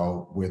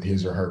 with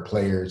his or her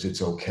players.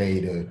 It's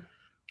okay to,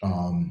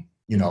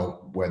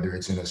 whether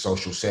it's in a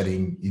social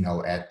setting,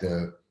 at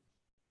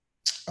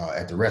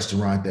the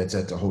restaurant that's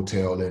at the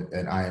hotel at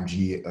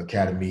IMG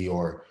Academy,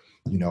 or,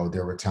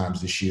 there were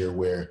times this year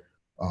where,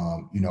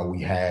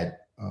 we had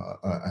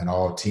an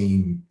all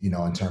team,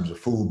 in terms of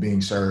food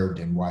being served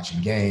and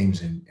watching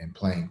games and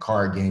playing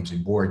card games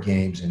and board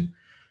games and,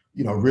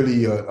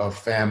 really a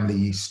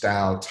family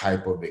style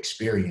type of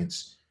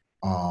experience.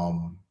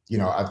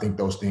 I think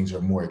those things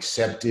are more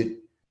accepted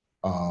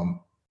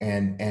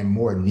and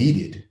more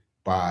needed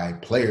by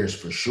players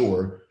for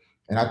sure.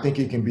 And I think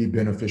it can be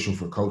beneficial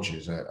for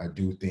coaches. I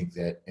do think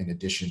that in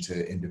addition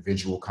to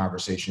individual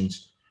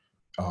conversations,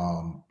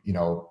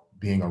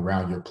 being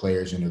around your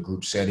players in a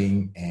group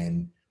setting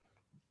and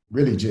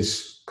really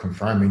just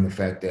confirming the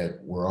fact that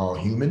we're all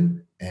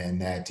human and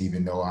that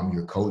even though I'm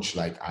your coach,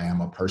 I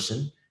am a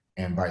person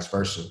and vice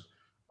versa.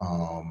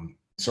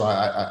 So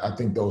I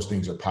think those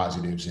things are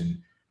positives.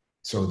 And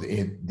so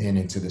then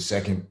into the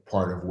second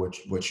part of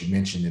what you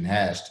mentioned and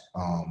asked,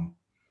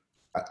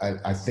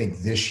 I think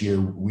this year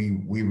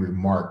we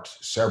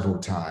remarked several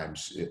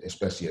times,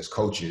 especially as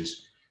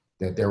coaches,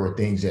 that there were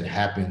things that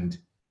happened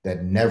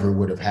that never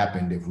would have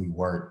happened if we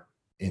weren't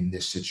in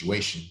this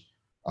situation.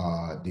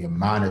 The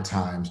amount of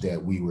times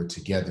that we were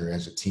together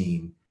as a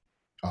team,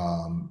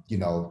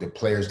 the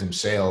players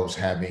themselves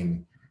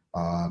having,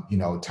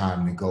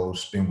 time to go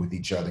spend with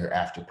each other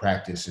after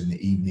practice in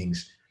the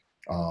evenings,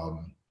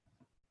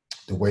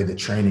 the way the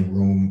training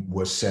room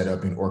was set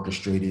up and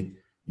orchestrated,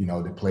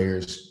 the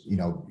players,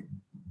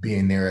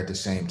 being there at the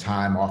same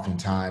time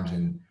oftentimes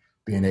and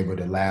being able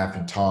to laugh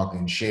and talk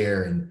and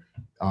share and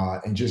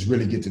just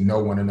really get to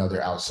know one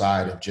another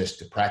outside of just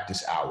the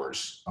practice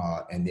hours.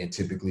 And then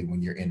typically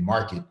when you're in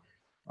market,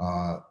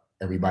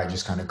 everybody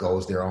just kind of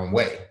goes their own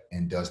way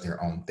and does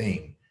their own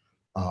thing.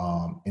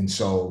 And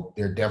so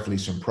there are definitely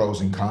some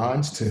pros and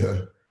cons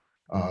to,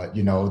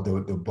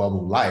 the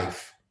bubble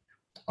life.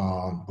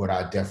 But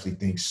I definitely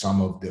think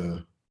some of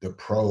the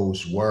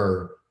pros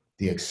were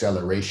the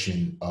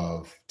acceleration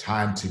of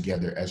time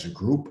together as a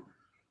group.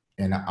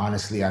 And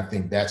honestly, I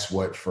think that's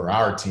what for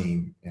our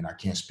team, and I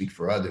can't speak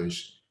for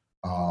others,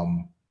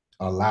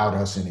 allowed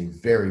us in a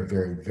very,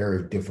 very,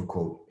 very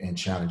difficult and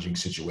challenging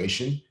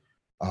situation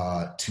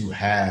to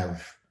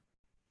have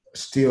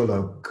still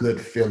a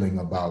good feeling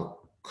about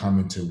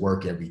coming to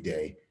work every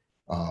day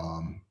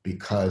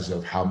because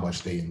of how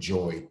much they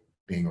enjoyed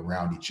being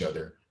around each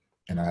other.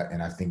 And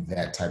I think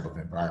that type of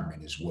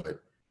environment is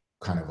what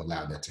kind of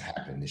allowed that to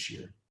happen this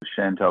year.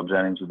 Chantel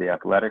Jennings with The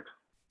Athletic.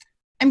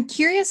 I'm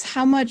curious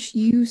how much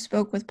you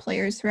spoke with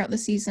players throughout the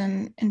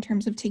season in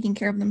terms of taking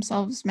care of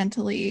themselves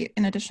mentally,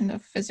 in addition to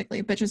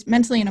physically, but just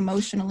mentally and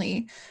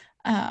emotionally,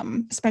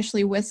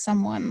 especially with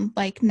someone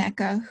like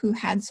Nneka who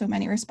had so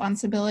many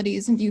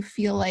responsibilities. And do you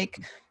feel like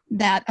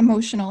that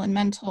emotional and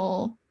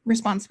mental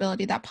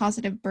responsibility, that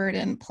positive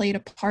burden, played a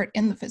part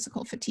in the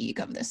physical fatigue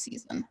of this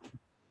season?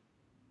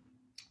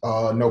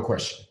 No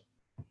question.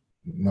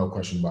 No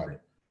question about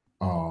it.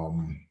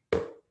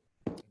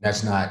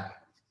 That's not,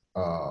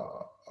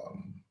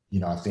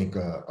 I think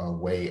a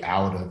way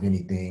out of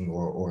anything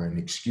or an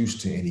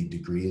excuse to any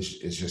degree.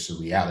 It's just a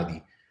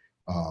reality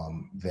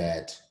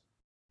that,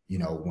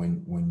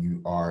 when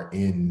you are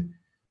in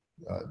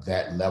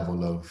that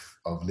level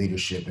of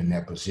leadership in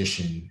that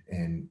position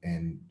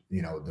and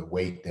the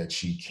weight that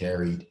she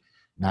carried,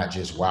 not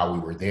just while we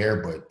were there,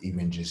 but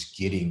even just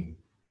getting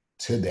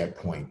to that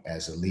point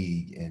as a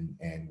league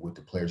and with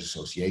the Players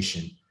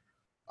Association,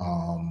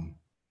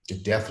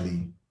 it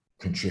definitely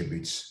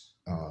contributes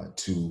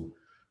to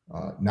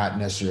not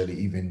necessarily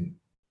even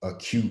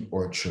acute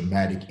or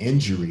traumatic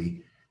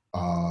injury,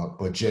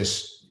 but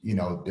just,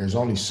 there's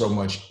only so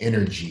much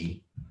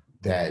energy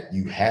that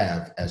you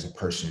have as a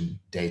person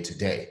day to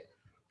day.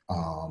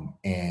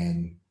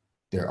 And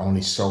there are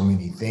only so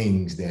many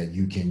things that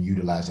you can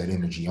utilize that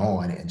energy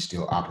on and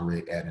still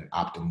operate at an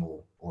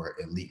optimal or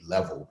elite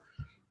level.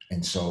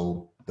 And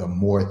so the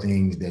more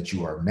things that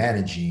you are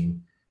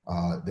managing,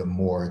 the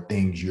more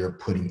things you're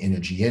putting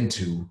energy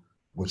into,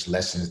 which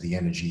lessens the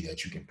energy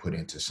that you can put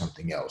into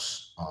something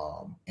else.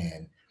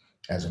 And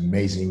as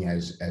amazing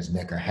as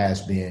Nneka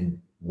has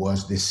been,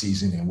 was this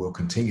season, and will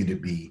continue to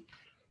be,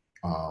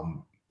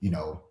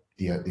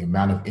 the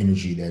amount of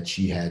energy that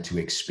she had to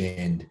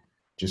expend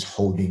just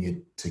holding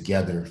it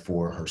together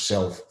for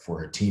herself, for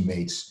her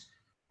teammates,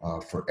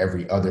 for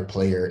every other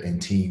player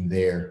and team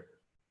there.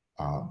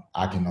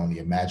 I can only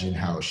imagine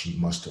how she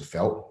must have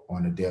felt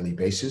on a daily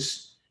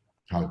basis,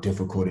 how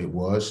difficult it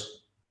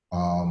was.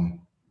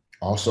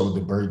 Also,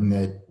 the burden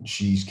that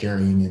she's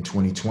carrying in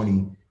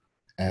 2020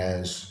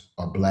 as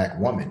a Black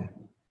woman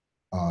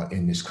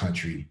in this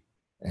country,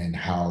 and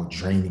how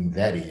draining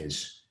that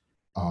is.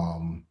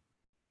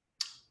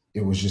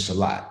 It was just a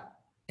lot.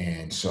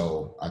 And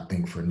so I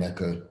think for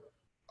Nneka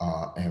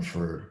and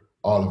for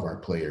all of our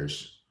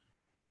players,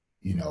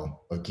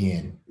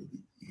 again,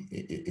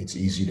 it's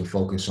easy to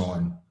focus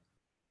on,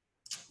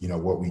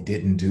 what we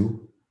didn't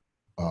do.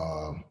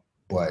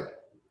 But,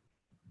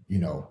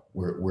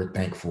 we're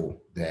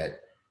thankful that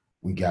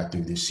we got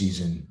through this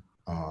season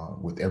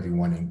with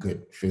everyone in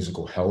good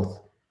physical health.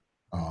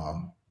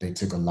 They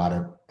took a lot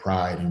of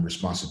pride and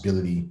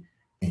responsibility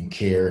and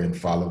care in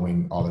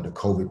following all of the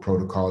COVID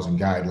protocols and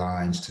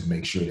guidelines to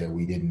make sure that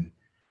we didn't,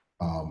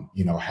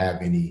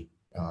 have any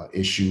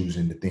issues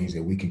in the things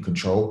that we can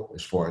control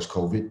as far as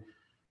COVID.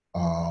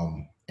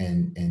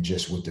 And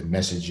just with the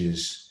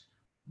messages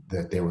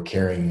that they were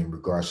carrying in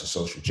regards to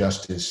social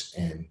justice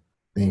and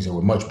things that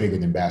were much bigger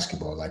than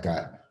basketball. Like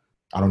I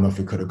don't know if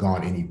it could have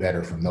gone any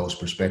better from those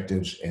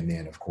perspectives. And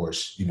then, of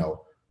course,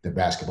 the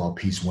basketball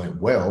piece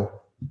went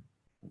well.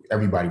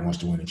 Everybody wants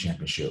to win a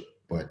championship,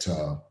 but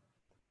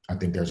I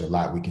think there's a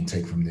lot we can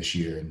take from this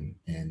year, and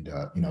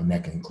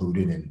Nneka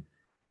included, and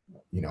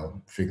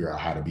figure out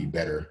how to be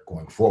better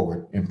going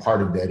forward. And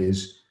part of that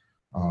is,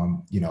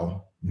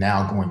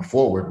 now going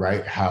forward,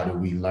 right? How do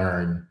we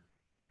learn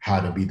how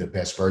to be the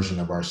best version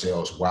of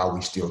ourselves while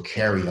we still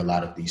carry a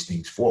lot of these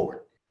things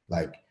forward,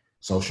 like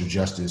social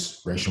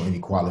justice, racial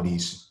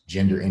inequalities,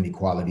 gender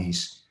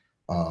inequalities,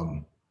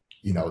 underserved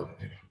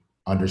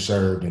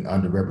and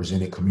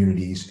underrepresented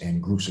communities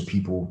and groups of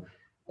people.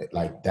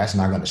 Like, that's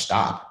not going to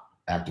stop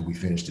after we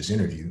finish this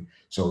interview.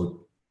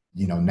 So,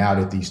 now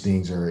that these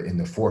things are in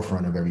the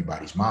forefront of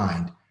everybody's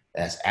mind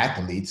as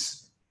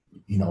athletes,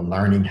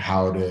 learning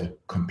how to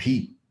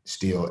compete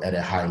still at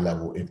a high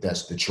level, if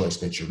that's the choice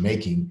that you're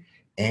making,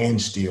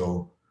 and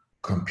still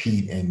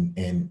compete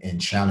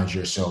and challenge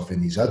yourself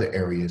in these other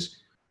areas,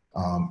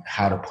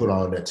 how to put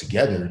all of that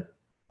together,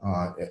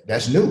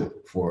 that's new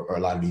for a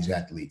lot of these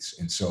athletes.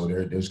 And so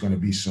there's going to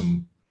be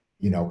some,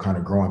 kind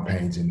of growing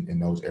pains in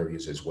those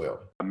areas as well.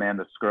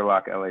 Amanda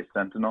Scurlock, LA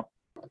Sentinel.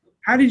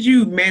 How did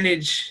you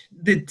manage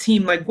the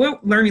team? Like,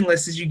 what learning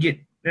lessons you get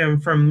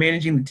from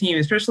managing the team,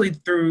 especially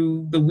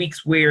through the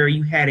weeks where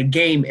you had a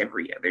game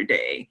every other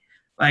day?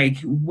 Like,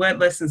 what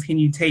lessons can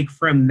you take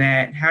from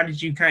that? How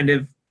did you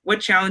what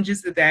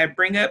challenges did that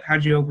bring up? How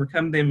did you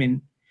overcome them?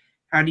 And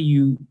how do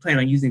you plan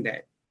on using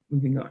that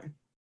moving on?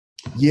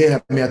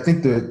 Yeah, I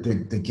think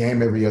the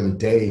game every other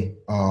day,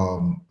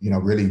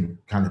 really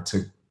kind of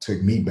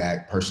took me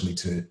back personally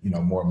to,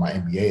 more of my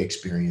NBA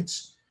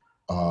experience,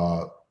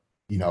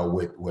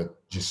 with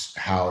just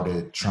how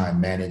to try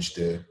and manage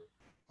the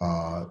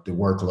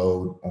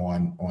workload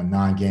on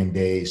non-game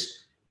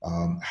days,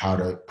 how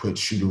to put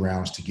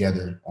shoot-arounds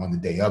together on the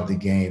day of the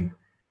game,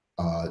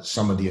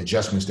 some of the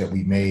adjustments that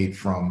we made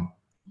from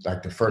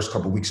like the first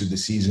couple of weeks of the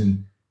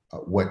season,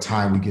 what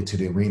time we get to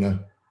the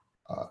arena,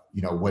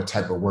 what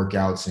type of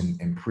workouts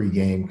and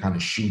pregame kind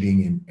of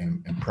shooting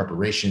and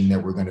preparation that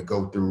we're going to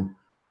go through.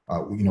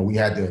 We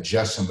had to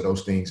adjust some of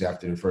those things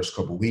after the first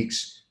couple of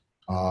weeks.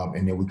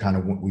 And then we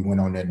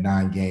went on that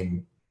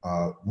 9-game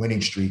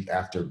winning streak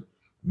after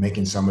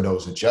making some of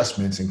those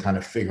adjustments and kind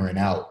of figuring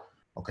out,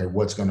 okay,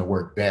 what's going to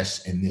work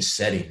best in this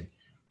setting.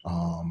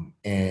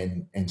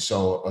 And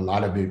so a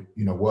lot of it,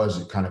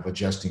 was kind of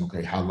adjusting,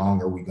 okay, how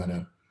long are we going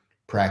to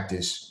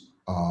practice?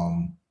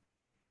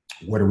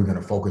 What are we going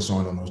to focus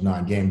on those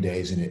non-game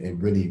days? And it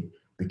really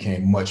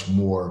became much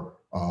more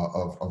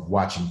of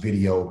watching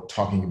video,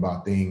 talking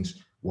about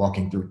things,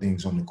 walking through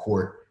things on the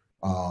court,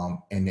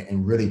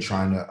 and really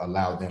trying to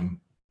allow them,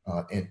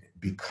 and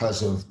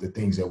because of the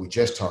things that we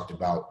just talked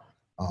about,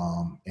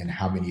 and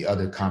how many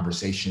other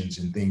conversations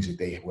and things that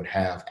they would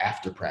have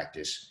after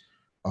practice,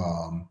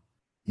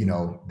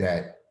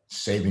 that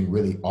saving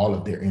really all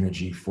of their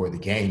energy for the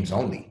games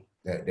only.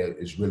 That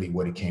is really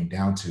what it came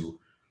down to.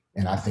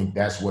 And I think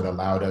that's what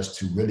allowed us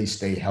to really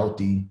stay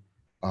healthy,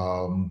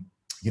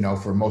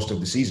 for most of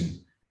the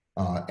season.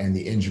 And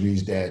the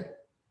injuries that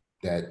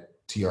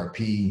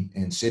TRP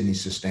and Sydney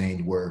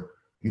sustained were,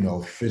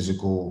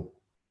 physical,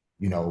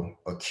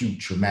 acute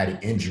traumatic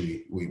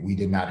injury. We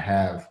did not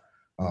have,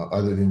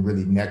 other than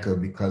really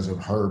Nneka because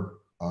of her,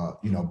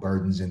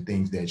 burdens and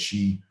things that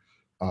she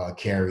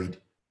carried.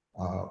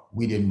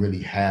 We didn't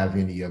really have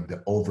any of the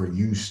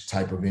overuse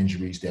type of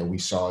injuries that we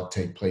saw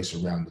take place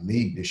around the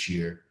league this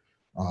year.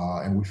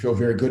 And we feel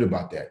very good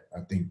about that.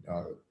 I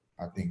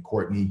think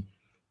Courtney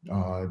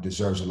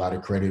deserves a lot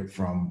of credit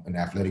from an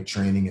athletic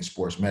training and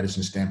sports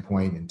medicine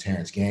standpoint, and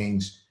Terrence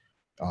Gaines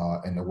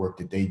and the work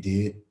that they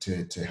did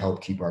to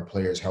help keep our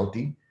players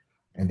healthy.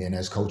 And then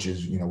as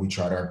coaches, we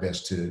tried our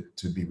best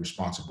to be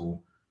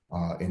responsible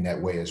in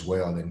that way as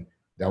well. And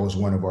that was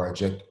one of our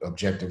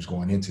objectives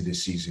going into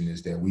this season,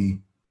 is that we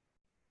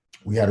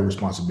had a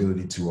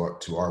responsibility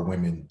to our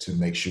women to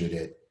make sure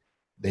that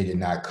they did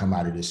not come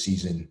out of this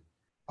season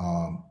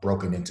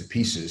broken into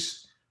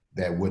pieces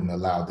that wouldn't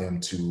allow them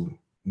to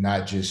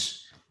not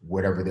just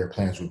whatever their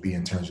plans would be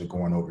in terms of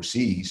going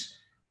overseas,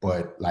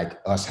 but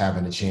like us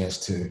having a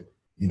chance to,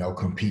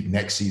 compete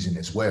next season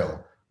as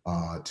well,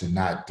 to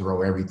not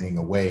throw everything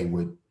away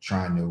with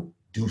trying to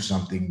do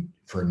something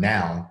for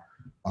now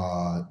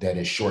that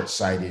is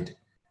short-sighted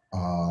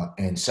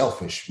and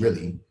selfish,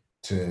 really,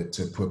 to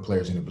put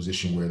players in a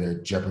position where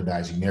they're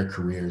jeopardizing their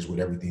careers with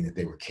everything that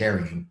they were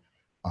carrying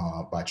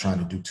by trying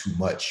to do too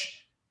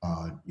much,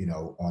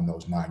 on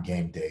those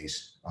non-game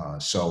days.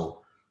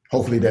 So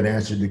hopefully that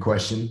answered the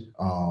question.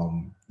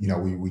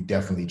 We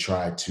definitely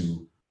tried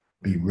to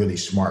be really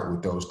smart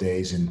with those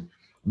days, and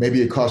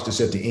maybe it cost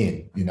us at the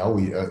end.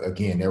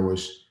 There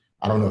was,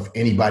 I don't know if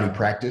anybody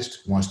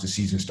practiced once the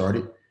season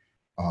started.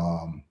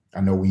 I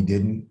know we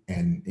didn't,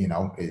 and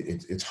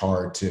it's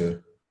hard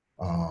to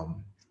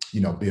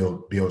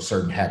build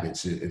certain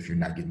habits if you're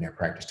not getting that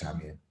practice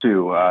time in.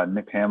 To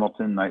Nick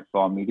Hamilton,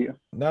 Nightfall Media.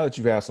 Now that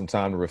you've had some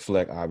time to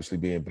reflect, obviously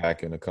being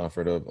back in the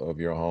comfort of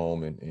your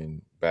home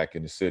and back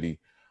in the city,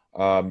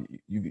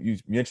 you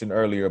mentioned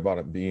earlier about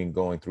it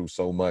going through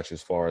so much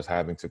as far as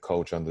having to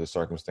coach under the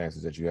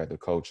circumstances that you had to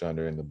coach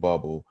under in the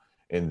bubble,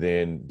 and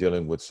then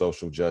dealing with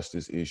social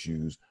justice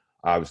issues,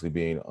 obviously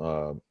being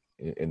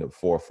in the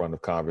forefront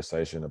of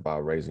conversation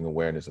about raising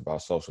awareness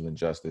about social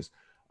injustice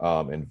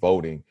and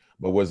voting.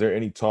 But was there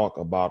any talk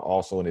about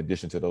also, in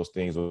addition to those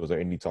things, was there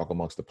any talk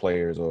amongst the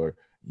players or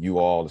you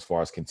all as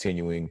far as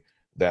continuing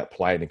that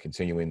plight and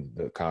continuing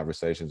the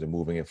conversations and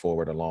moving it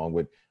forward, along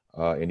with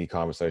any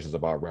conversations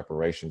about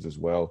reparations as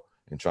well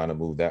and trying to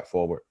move that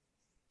forward?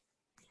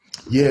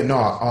 Yeah,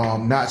 no,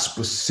 not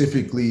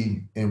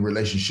specifically in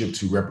relationship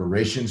to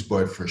reparations,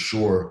 but for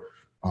sure,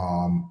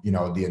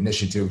 the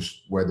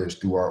initiatives, whether it's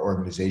through our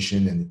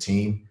organization and the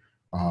team,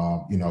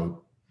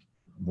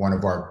 one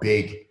of our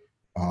big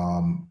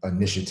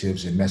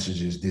initiatives and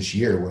messages this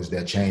year was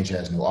that change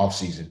has no off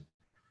season.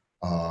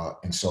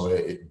 And so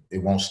it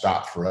won't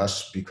stop for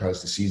us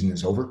because the season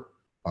is over.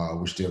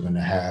 We're still going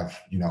to have,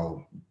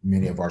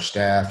 many of our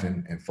staff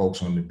and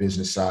folks on the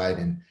business side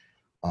and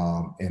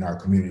in our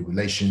community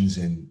relations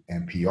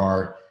and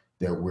PR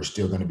that we're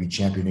still going to be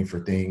championing for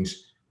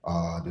things.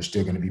 There's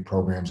still going to be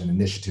programs and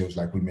initiatives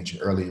like we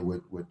mentioned earlier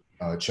with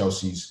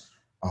Chelsea's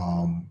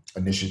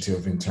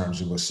initiative in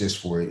terms of Assist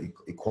for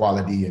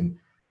Equality and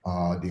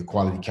the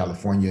Equality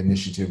California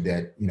initiative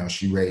that,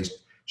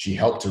 she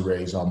helped to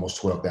raise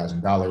almost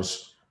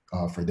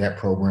 $12,000 for that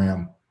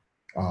program.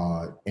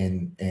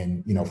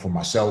 And for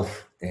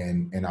myself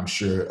and I'm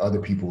sure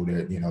other people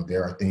that,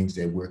 there are things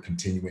that we're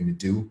continuing to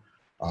do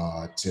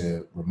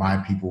to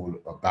remind people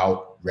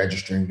about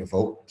registering to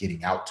vote,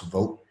 getting out to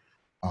vote.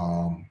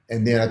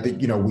 And then I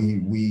think,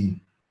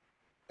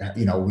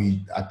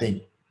 I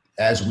think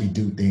as we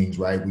do things,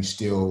 right, we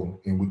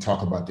still, and we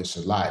talk about this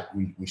a lot,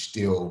 we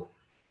still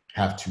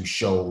have to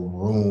show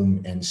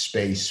room and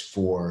space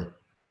for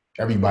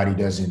everybody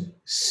doesn't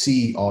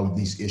see all of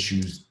these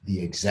issues the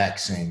exact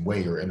same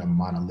way or in a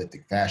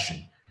monolithic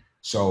fashion.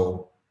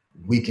 So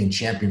we can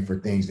champion for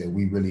things that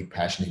we really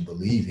passionately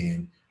believe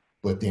in,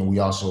 but then we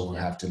also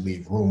have to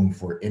leave room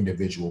for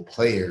individual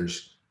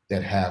players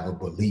that have a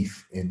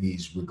belief in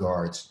these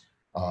regards.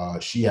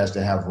 She has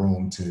to have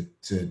room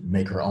to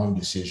make her own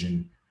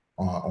decision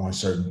on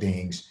certain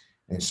things.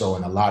 And so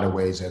in a lot of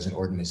ways as an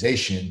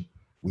organization,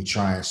 we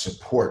try and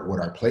support what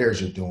our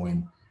players are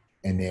doing.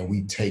 And then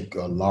we take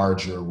a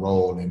larger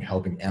role in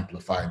helping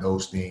amplify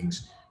those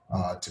things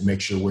to make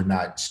sure we're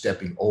not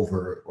stepping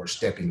over or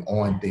stepping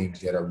on things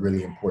that are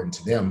really important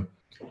to them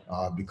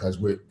because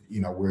we're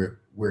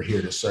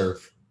here to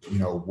serve,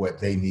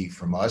 what they need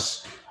from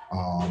us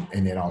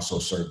and then also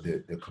serve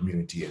the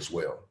community as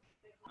well.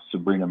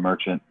 Sabrina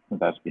Merchant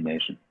with SB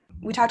Nation.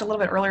 We talked a little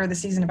bit earlier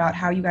this season about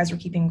how you guys were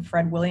keeping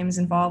Fred Williams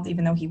involved,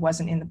 even though he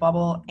wasn't in the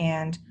bubble.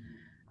 And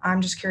I'm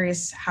just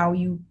curious how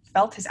you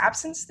felt his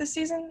absence this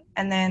season,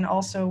 and then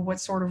also what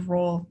sort of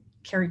role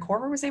Carrie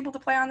Corver was able to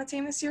play on the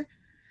team this year.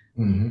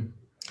 Mm-hmm.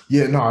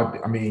 Yeah, no,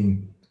 I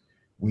mean,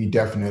 we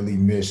definitely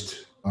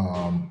missed,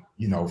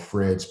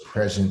 Fred's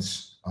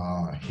presence.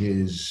 He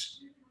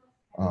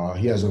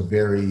has a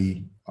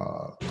very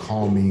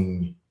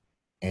calming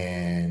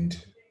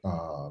and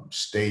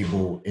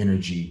stable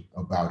energy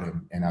about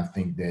him. And I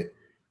think that,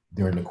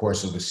 during the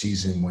course of a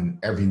season when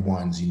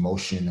everyone's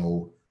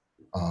emotional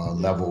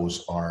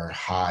levels are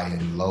high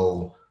and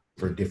low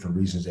for different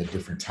reasons at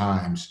different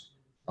times,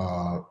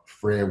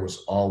 Fred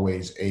was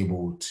always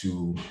able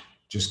to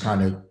just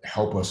kind of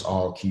help us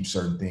all keep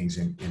certain things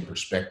in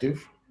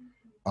perspective.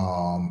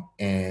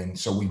 And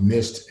so we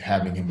missed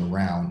having him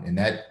around, and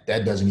that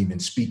doesn't even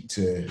speak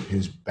to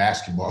his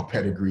basketball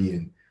pedigree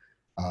and,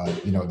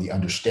 the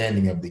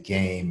understanding of the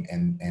game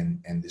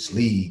and this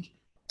league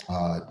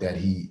that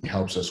he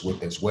helps us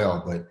with as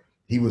well. But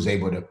he was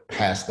able to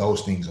pass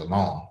those things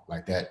along.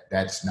 Like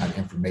that's not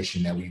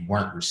information that we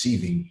weren't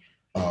receiving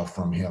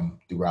from him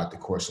throughout the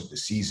course of the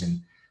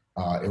season.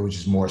 It was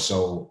just more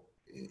so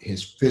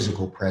his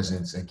physical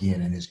presence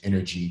again and his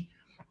energy,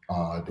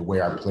 the way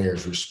our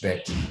players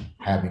respect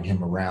having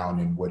him around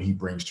and what he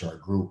brings to our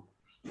group.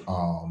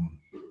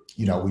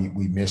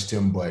 We missed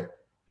him, but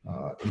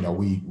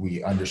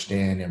we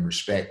understand and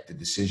respect the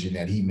decision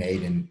that he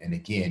made. And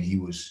again, he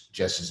was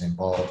just as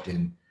involved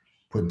in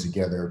putting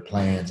together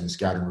plans and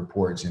scouting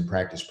reports and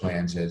practice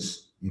plans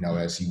as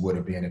he would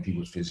have been if he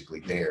was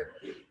physically there.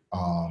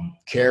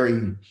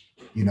 Carrie,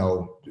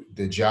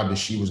 the job that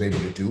she was able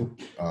to do,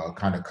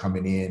 kind of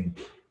coming in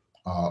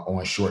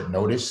on short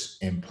notice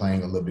and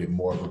playing a little bit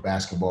more of a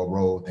basketball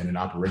role than an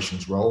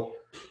operations role.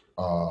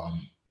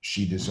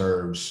 She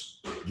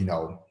deserves,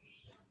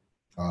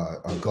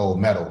 a gold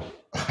medal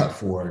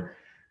for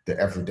the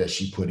effort that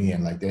she put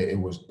in. Like that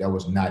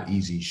was not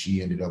easy.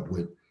 She ended up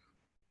with,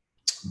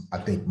 I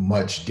think,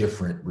 much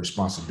different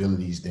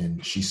responsibilities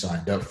than she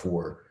signed up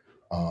for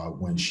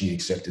when she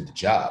accepted the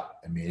job.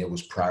 I mean, it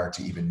was prior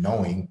to even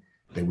knowing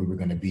that we were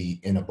going to be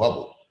in a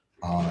bubble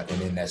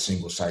and in that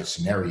single site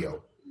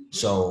scenario.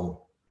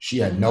 So she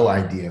had no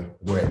idea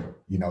what,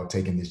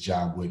 taking this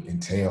job would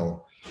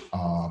entail.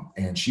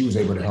 And she was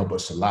able to help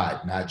us a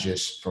lot, not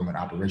just from an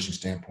operations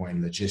standpoint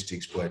and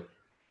logistics, but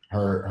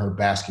her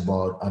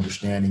basketball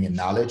understanding and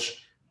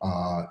knowledge,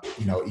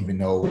 even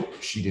though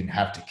she didn't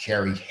have to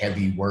carry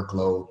heavy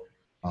workload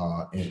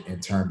in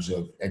terms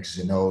of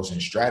X's and O's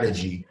and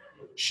strategy,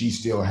 she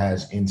still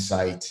has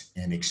insight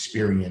and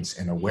experience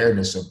and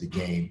awareness of the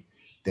game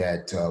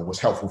that was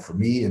helpful for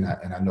me, and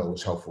I know it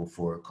was helpful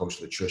for Coach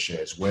Latricia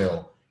as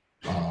well.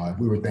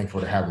 We were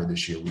thankful to have her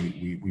this year.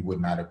 We would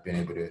not have been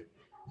able to,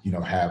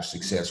 have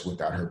success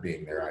without her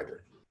being there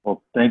either.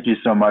 Well, thank you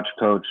so much,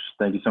 Coach.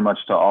 Thank you so much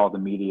to all the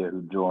media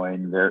who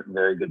joined.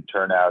 Very good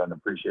turnout, and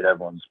appreciate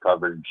everyone's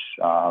coverage.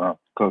 I don't know,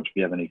 Coach, if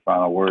you have any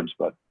final words,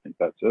 but I think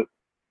that's it.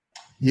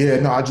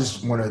 Yeah, no, I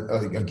just want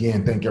to,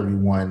 again, thank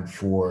everyone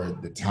for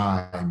the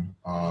time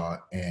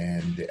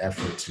and the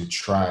effort to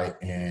try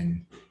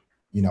and,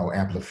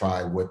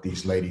 amplify what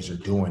these ladies are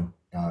doing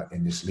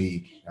in this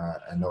league.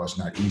 I know it's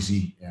not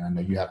easy, and I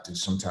know you have to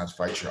sometimes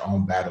fight your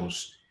own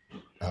battles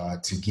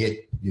to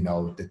get,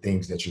 the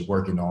things that you're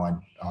working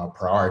on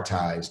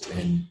prioritized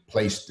and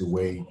placed the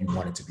way you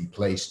want it to be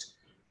placed.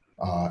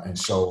 And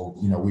so,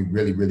 we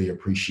really, really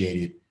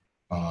appreciate it.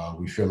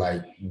 We feel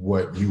like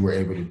what you were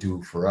able to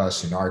do for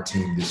us and our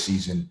team this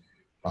season,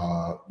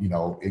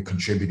 it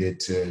contributed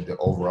to the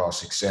overall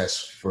success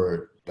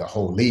for the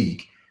whole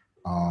league.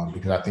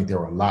 Because I think there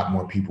were a lot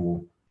more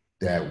people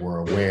that were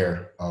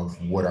aware of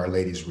what our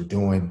ladies were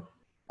doing,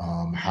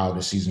 how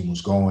the season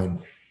was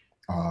going,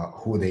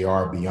 who they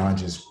are beyond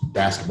just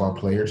basketball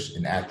players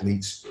and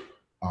athletes.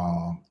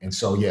 And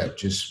so, yeah,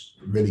 just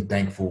really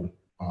thankful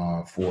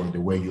for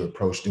the way you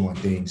approach doing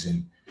things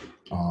and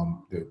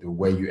the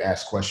way you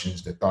ask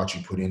questions, the thought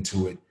you put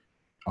into it,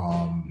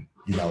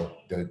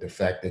 the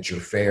fact that you're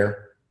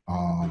fair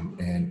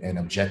and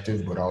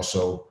objective, but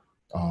also,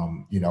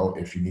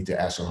 if you need to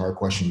ask a hard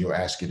question, you'll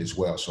ask it as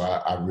well. So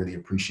I really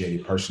appreciate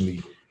it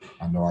personally.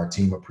 I know our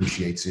team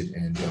appreciates it,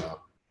 and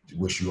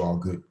wish you all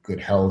good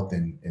health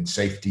and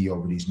safety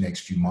over these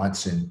next few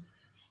months. And,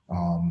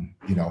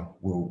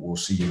 we'll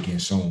see you again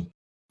soon.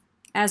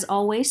 As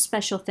always,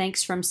 special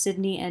thanks from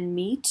Sydney and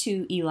me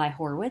to Eli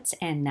Horowitz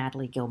and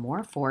Natalie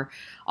Gilmore for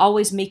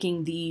always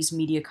making these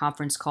media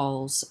conference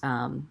calls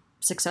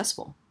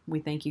successful. We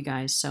thank you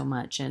guys so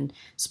much. And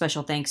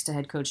special thanks to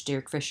head coach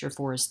Derek Fisher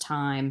for his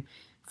time,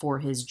 for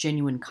his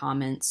genuine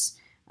comments.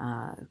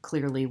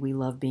 Clearly, we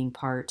love being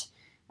part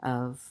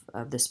of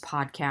this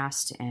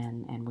podcast,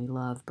 and we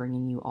love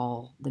bringing you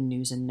all the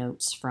news and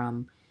notes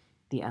from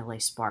the LA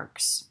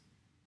Sparks.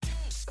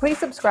 Please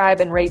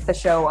subscribe and rate the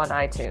show on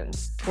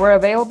iTunes. We're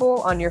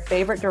available on your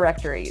favorite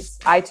directories: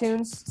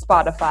 iTunes,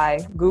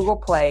 Spotify, Google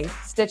Play,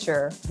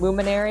 Stitcher,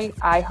 Luminary,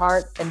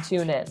 iHeart, and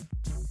TuneIn.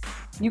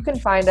 You can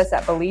find us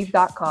at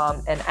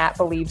Believe.com and at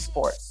Believe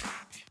Sports.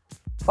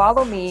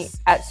 Follow me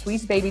at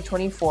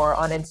SweetsBaby24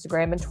 on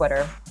Instagram and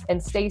Twitter,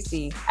 and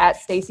Stacy at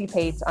Stacy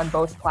Pates on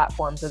both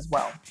platforms as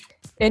well.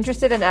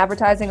 Interested in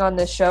advertising on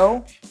this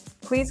show?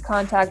 Please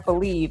contact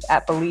Believe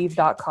at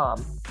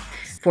Believe.com.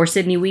 For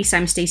Sydney Weiss,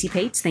 I'm Stacy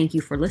Pates. Thank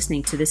you for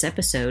listening to this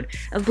episode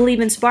of Believe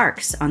in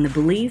Sparks on the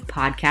Believe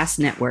Podcast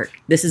Network.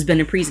 This has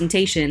been a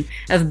presentation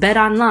of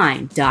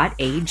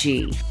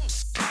BetOnline.ag.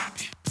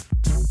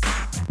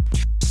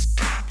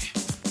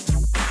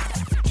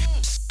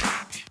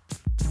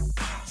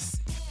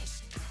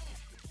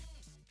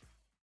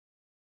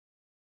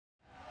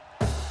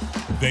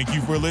 Thank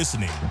you for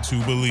listening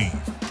to Believe.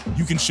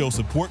 You can show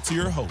support to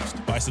your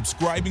host by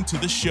subscribing to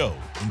the show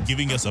and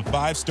giving us a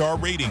 5-star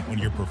rating on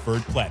your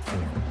preferred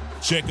platform.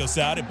 Check us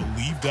out at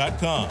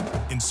Believe.com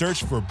and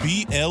search for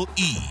BLEAV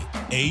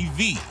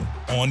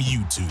on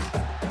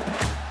YouTube.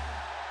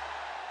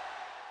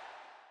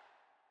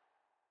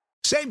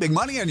 Save big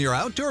money on your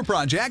outdoor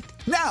project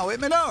now at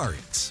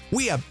Menards.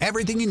 We have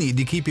everything you need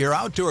to keep your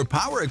outdoor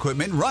power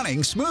equipment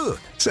running smooth,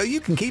 so you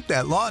can keep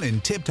that lawn in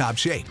tip-top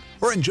shape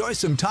or enjoy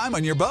some time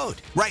on your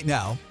boat. Right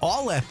now,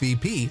 all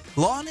FVP,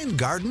 lawn and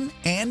garden,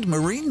 and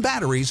marine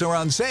batteries are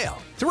on sale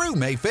through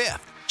May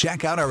 5th.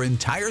 Check out our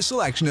entire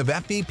selection of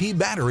FVP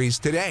batteries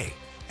today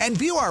and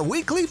view our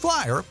weekly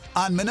flyer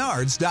on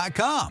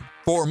Menards.com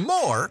for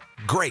more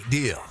great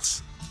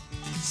deals.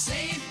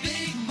 Save